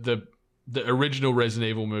 the original Resident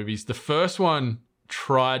Evil movies. The first one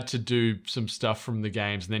tried to do some stuff from the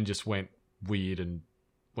games and then just went weird and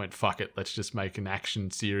went, fuck it, let's just make an action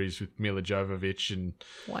series with Mila Jovovich and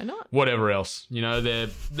why not? Whatever else. You know, they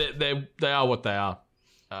are what they are.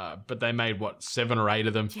 But they made 7 or 8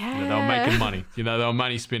 of them. Yeah. You know, they were making money. You know, they were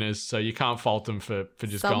money spinners, so you can't fault them for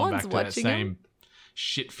just going back to that same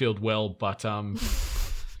shit-filled well. But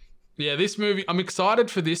yeah, this movie, I'm excited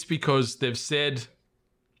for this because they've said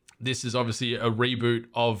this is obviously a reboot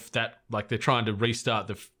of that. Like, they're trying to restart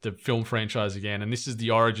the film franchise again, and this is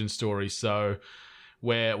the origin story. So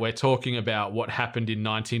we're talking about what happened in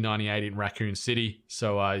 1998 in Raccoon City.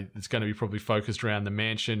 So it's going to be probably focused around the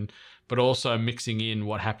mansion, but also mixing in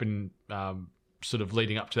what happened sort of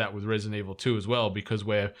leading up to that with Resident Evil 2 as well, because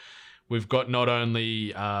we've got not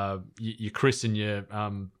only your Chris and your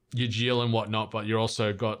Jill and whatnot, but you're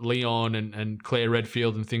also got Leon and Claire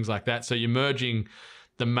Redfield and things like that. So you're merging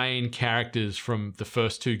the main characters from the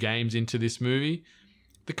first 2 games into this movie.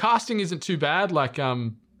 The casting isn't too bad. Like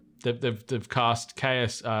they've cast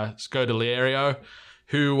K.S. Scodelario,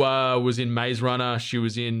 who was in Maze Runner. She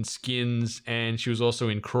was in Skins, and she was also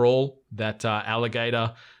in Crawl, that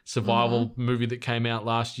alligator survival movie that came out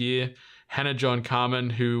last year. Hannah John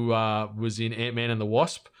Carmen, who was in Ant-Man and the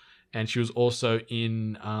Wasp, and she was also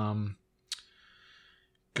in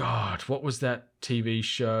what was that TV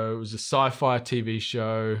show? It was a sci-fi TV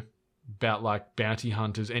show about like bounty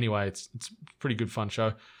hunters. Anyway, it's a pretty good fun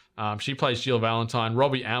show. She plays Jill Valentine.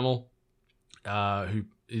 Robbie Amell, who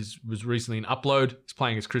was recently in Upload, is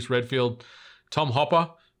playing as Chris Redfield. Tom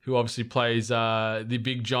Hopper, who obviously plays the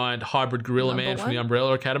big giant hybrid gorilla man from the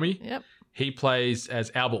Umbrella Academy. Yep. He plays as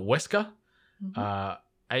Albert Wesker. Mm-hmm.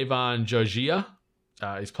 Avon Jogia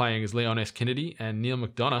is playing as Leon S. Kennedy, and Neil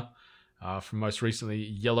McDonough from most recently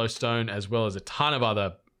Yellowstone, as well as a ton of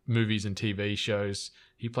other movies and TV shows.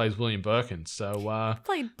 He plays William Birkin. So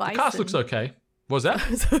played Bison. The cast looks okay. What was that?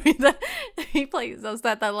 Sorry,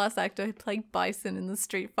 that last actor who played Bison in the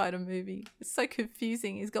Street Fighter movie. It's so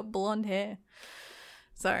confusing. He's got blonde hair.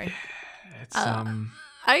 Sorry. It's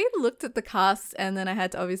I looked at the cast and then I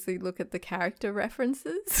had to obviously look at the character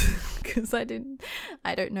references because I don't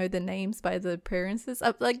know the names by the appearances.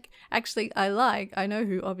 I know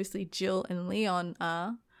who obviously Jill and Leon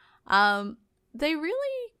are. They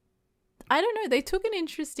really, I don't know, they took an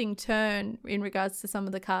interesting turn in regards to some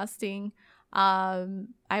of the casting. I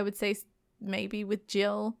would say maybe with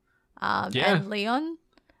Jill and Leon.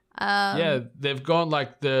 They've gone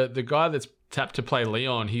like the guy that's tapped to play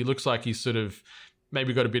Leon. He looks like he's sort of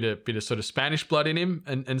maybe got a bit of sort of Spanish blood in him,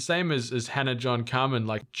 and same as Hannah John Carmen.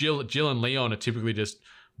 Like Jill and Leon are typically just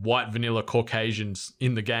white vanilla Caucasians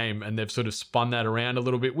in the game, and they've sort of spun that around a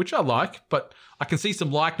little bit, which I like. But I can see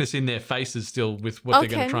some likeness in their faces still with what they're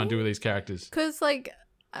going to try and do with these characters. Because like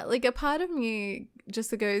a part of me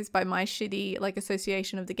just goes by my shitty like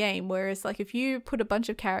association of the game, whereas like if you put a bunch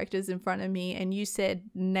of characters in front of me and you said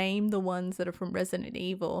name the ones that are from Resident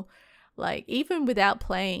Evil, like even without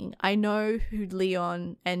playing, I know who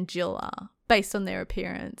Leon and Jill are based on their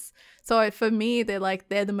appearance. So for me, they're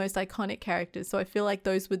the most iconic characters. So I feel like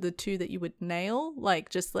those were the two that you would nail, like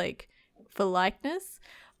just like for likeness.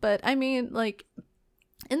 But I mean, like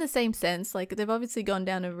in the same sense, like they've obviously gone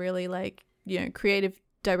down a really like, creative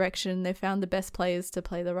direction. They found the best players to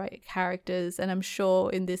play the right characters, and I'm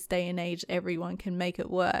sure in this day and age everyone can make it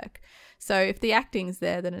work. So if the acting's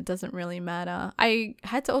there, then it doesn't really matter. I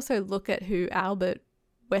had to also look at who Albert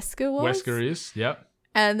Wesker was. Wesker is, yep.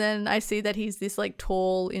 And then I see that he's this like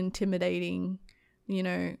tall, intimidating,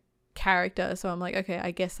 character. So I'm like, okay,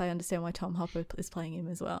 I guess I understand why Tom Hopper is playing him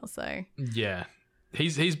as well. So yeah,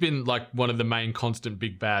 he's been like one of the main constant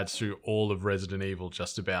big bads through all of Resident Evil,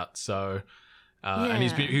 just about. So. And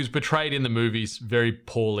he was portrayed in the movies very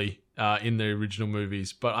poorly in the original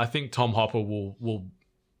movies, but I think Tom Hopper will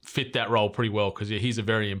fit that role pretty well because he's a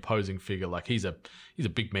very imposing figure. Like he's a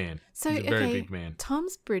big man. So he's a very big man.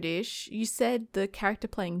 Tom's British. You said the character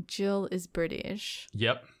playing Jill is British.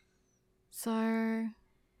 Yep. So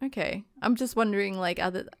okay, I'm just wondering, like,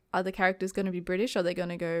 are the characters going to be British or are they going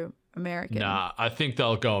to go American? Nah, I think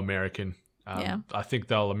they'll go American. Yeah. I think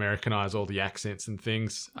they'll Americanize all the accents and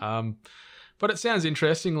things. But it sounds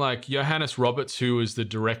interesting. Like Johannes Roberts, who was the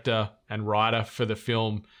director and writer for the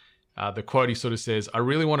film, the quote he sort of says, "I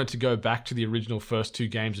really wanted to go back to the original first two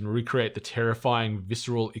games and recreate the terrifying,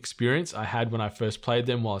 visceral experience I had when I first played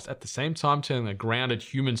them, whilst at the same time telling a grounded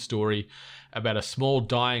human story about a small,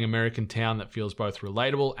 dying American town that feels both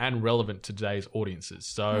relatable and relevant to today's audiences."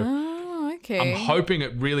 So okay. I'm hoping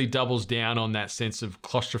it really doubles down on that sense of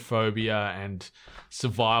claustrophobia and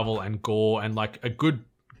survival and gore and like a good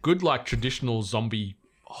like traditional zombie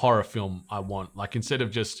horror film. I want, like, instead of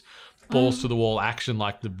just balls to the wall action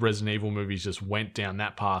like the Resident Evil movies just went down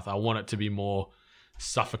that path, I want it to be more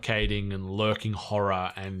suffocating and lurking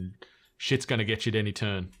horror and shit's gonna get you at any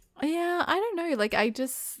turn. Yeah, I don't know, like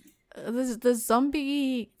the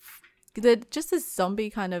zombie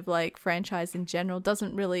kind of like franchise in general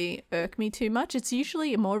doesn't really irk me too much. It's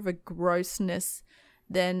usually more of a grossness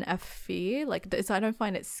than a fear. Like I don't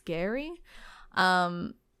find it scary.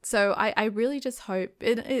 So I really just hope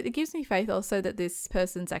it gives me faith also that this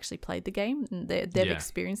person's actually played the game and they've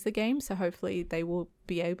experienced the game. So hopefully they will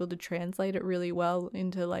be able to translate it really well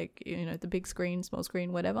into like, the big screen, small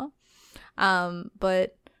screen, whatever.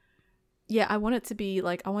 But yeah, I want it to be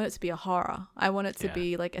a horror. I want it to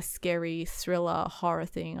be like a scary thriller horror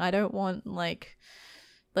thing. I don't want like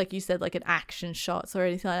you said, like an action shots or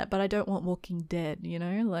anything like that, but I don't want Walking Dead,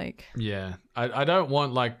 like. Yeah. I don't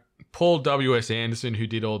want like Paul W.S. Anderson, who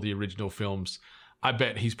did all the original films. I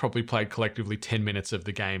bet he's probably played collectively 10 minutes of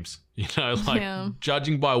the games,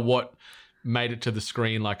 judging by what made it to the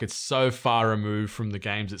screen, like it's so far removed from the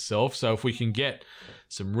games itself. So if we can get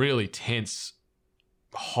some really tense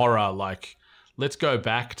horror, like let's go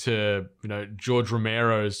back to, George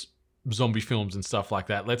Romero's zombie films and stuff like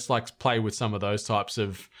that. Let's like play with some of those types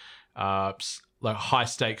of like high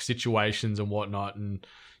stakes situations and whatnot. And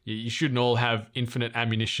you shouldn't all have infinite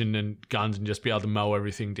ammunition and guns and just be able to mow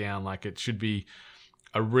everything down. Like it should be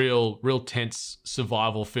a real tense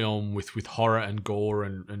survival film with horror and gore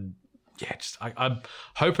and yeah, just I'm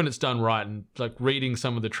hoping it's done right. And like reading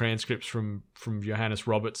some of the transcripts from Johannes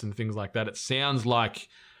Roberts and things like that, it sounds like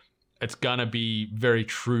it's gonna be very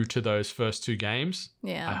true to those first two games.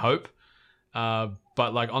 Yeah, I hope.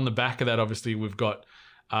 But like on the back of that, obviously we've got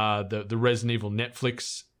the Resident Evil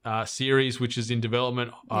Netflix series, which is in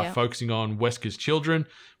development, focusing on Wesker's children,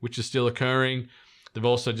 which is still occurring. They've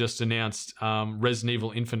also just announced Resident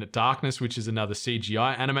Evil Infinite Darkness, which is another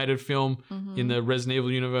CGI animated film in the Resident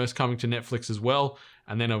Evil universe coming to Netflix as well.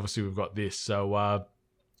 And then obviously we've got this. So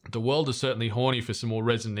the world is certainly horny for some more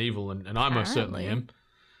Resident Evil, and I most certainly am.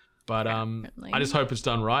 But I just hope it's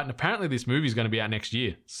done right. And apparently this movie is going to be out next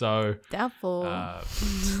year. So doubtful.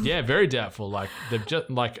 Yeah, very doubtful. Like they've just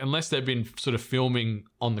unless they've been sort of filming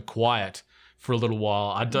on the quiet for a little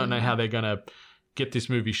while, I don't know how they're going to get this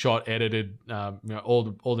movie shot, edited,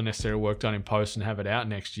 all the necessary work done in post and have it out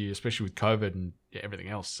next year, especially with COVID and everything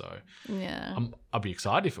else. So yeah, I'd be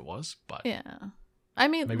excited if it was, but yeah, I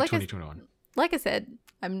mean, maybe 2021. Like I said,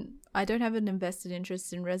 I don't have an invested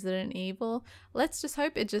interest in Resident Evil. Let's just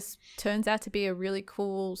hope it just turns out to be a really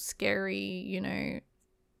cool, scary,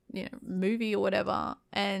 movie or whatever,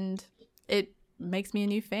 and it makes me a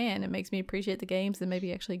new fan. It makes me appreciate the games and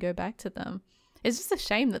maybe actually go back to them. It's just a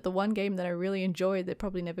shame that the one game that I really enjoyed, they're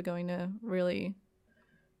probably never going to really,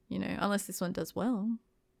 unless this one does well.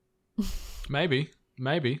 Maybe.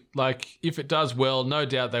 Like, if it does well, no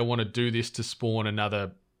doubt they want to do this to spawn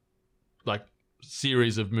another, like,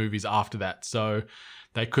 series of movies after that. So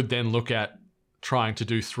they could then look at trying to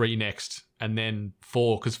do 3 next and then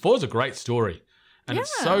 4, because 4 is a great story. And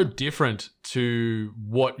it's so different to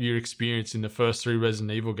what you experience in the first 3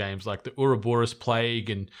 Resident Evil games, like the Ouroboros Plague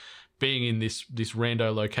and being in this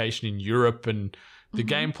rando location in Europe. And the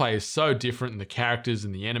gameplay is so different, and the characters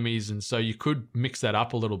and the enemies. And so you could mix that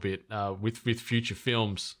up a little bit with future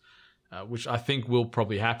films, which I think will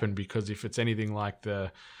probably happen, because if it's anything like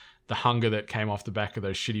the hunger that came off the back of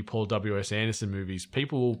those shitty Paul W.S. Anderson movies,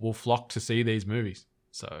 people will flock to see these movies.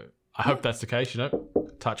 So I hope that's the case,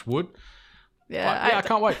 touch wood. Yeah, I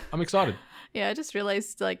can't wait. I'm excited. Yeah, I just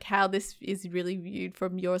realized like how this is really viewed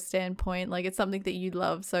from your standpoint. Like it's something that you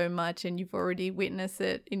love so much, and you've already witnessed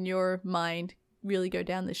it in your mind really go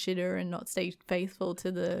down the shitter and not stay faithful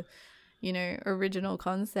to the, original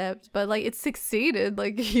concept. But like it's succeeded.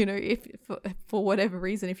 Like, if for whatever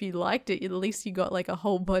reason, if you liked it, at least you got like a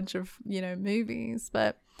whole bunch of, movies.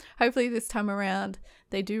 But hopefully this time around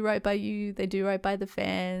they do right by you, they do right by the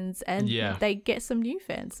fans, and they get some new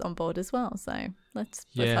fans on board as well. So let's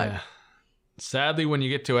hope. Sadly, when you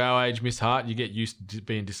get to our age, Miss Hart, you get used to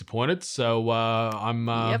being disappointed. So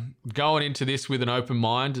I'm going into this with an open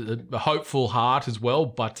mind, a hopeful heart as well.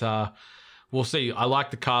 But we'll see. I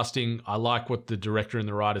like the casting. I like what the director and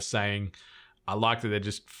the writer's saying. I like that they're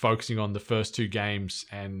just focusing on the first 2 games.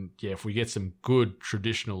 And if we get some good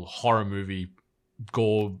traditional horror movie,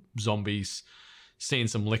 gore, zombies, seeing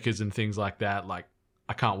some liquors and things like that, like,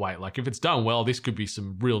 I can't wait. Like, if it's done well, this could be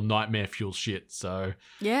some real nightmare fuel shit. So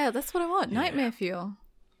yeah, that's what I want. Nightmare fuel.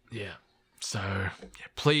 Yeah. So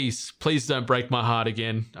please don't break my heart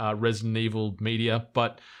again, Resident Evil media.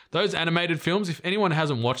 But those animated films, if anyone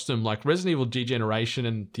hasn't watched them, like Resident Evil Degeneration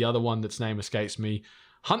and the other one that's name escapes me,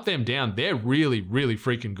 hunt them down. They're really, really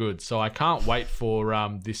freaking good. So I can't wait for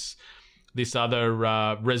this other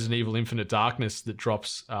Resident Evil Infinite Darkness that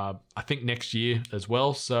drops, I think, next year as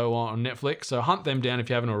well. So on Netflix. So hunt them down if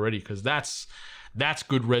you haven't already, because that's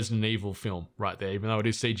good Resident Evil film right there. Even though it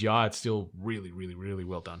is CGI, it's still really, really, really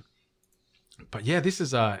well done. But yeah, this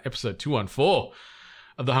is episode 214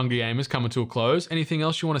 of The Hungry Gamers coming to a close. Anything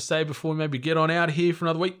else you want to say before we maybe get on out of here for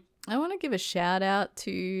another week? I want to give a shout out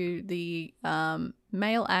to the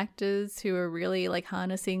male actors who are really like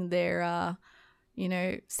harnessing their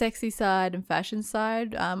sexy side and fashion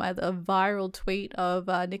side. A viral tweet of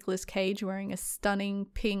Nicolas Cage wearing a stunning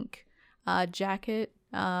pink jacket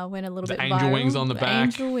went a little bit viral. The angel wings on the back.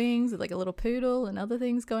 Angel wings with like a little poodle and other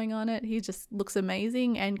things going on it. He just looks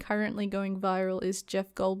amazing. And currently going viral is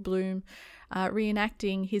Jeff Goldblum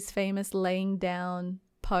reenacting his famous laying down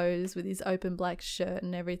pose with his open black shirt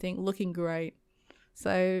and everything, looking great.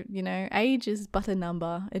 So, age is but a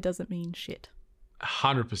number. It doesn't mean shit.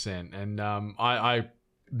 100%. And I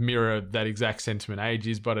mirror that exact sentiment. Age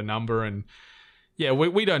is but a number. And yeah,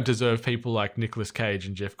 we don't deserve people like Nicolas Cage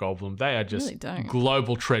and Jeff Goldblum. They are just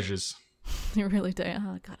global treasures. You really don't.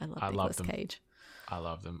 Oh, God, I love Nicolas Cage. I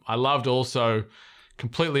love them. I loved also,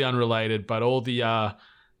 completely unrelated, but all the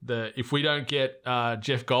if we don't get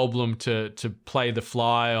Jeff Goldblum to play the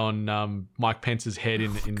Fly on Mike Pence's head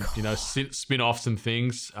in spin-offs and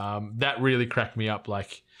things, that really cracked me up.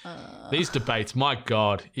 Like, these debates, my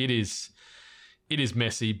God, it is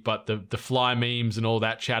messy, but the Fly memes and all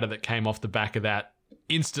that chatter that came off the back of that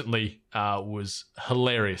instantly was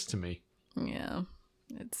hilarious to me. Yeah,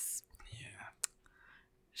 it's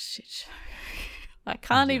shit show. I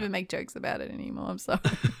can't even make jokes about it anymore. I'm sorry.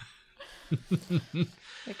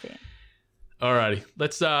 Okay. Alrighty,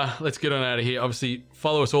 let's get on out of here. Obviously,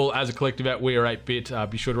 follow us all as a collective at We Are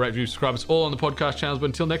 8-Bit. Be sure to rate, review, subscribe us all on the podcast channels. But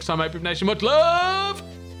until next time, 8-Bit Nation, much love!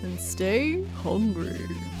 And stay hungry.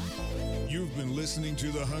 You've been listening to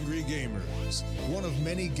The Hungry Gamers, one of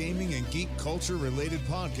many gaming and geek culture related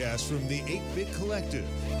podcasts from the 8-Bit Collective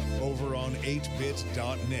over on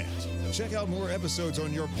 8bit.net. Check out more episodes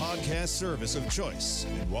on your podcast service of choice.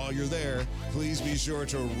 And while you're there, please be sure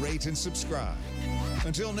to rate and subscribe.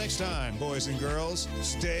 Until next time, boys and girls,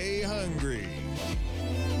 stay hungry.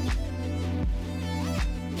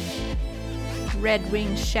 Red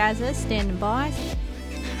Wing Shazza standing by.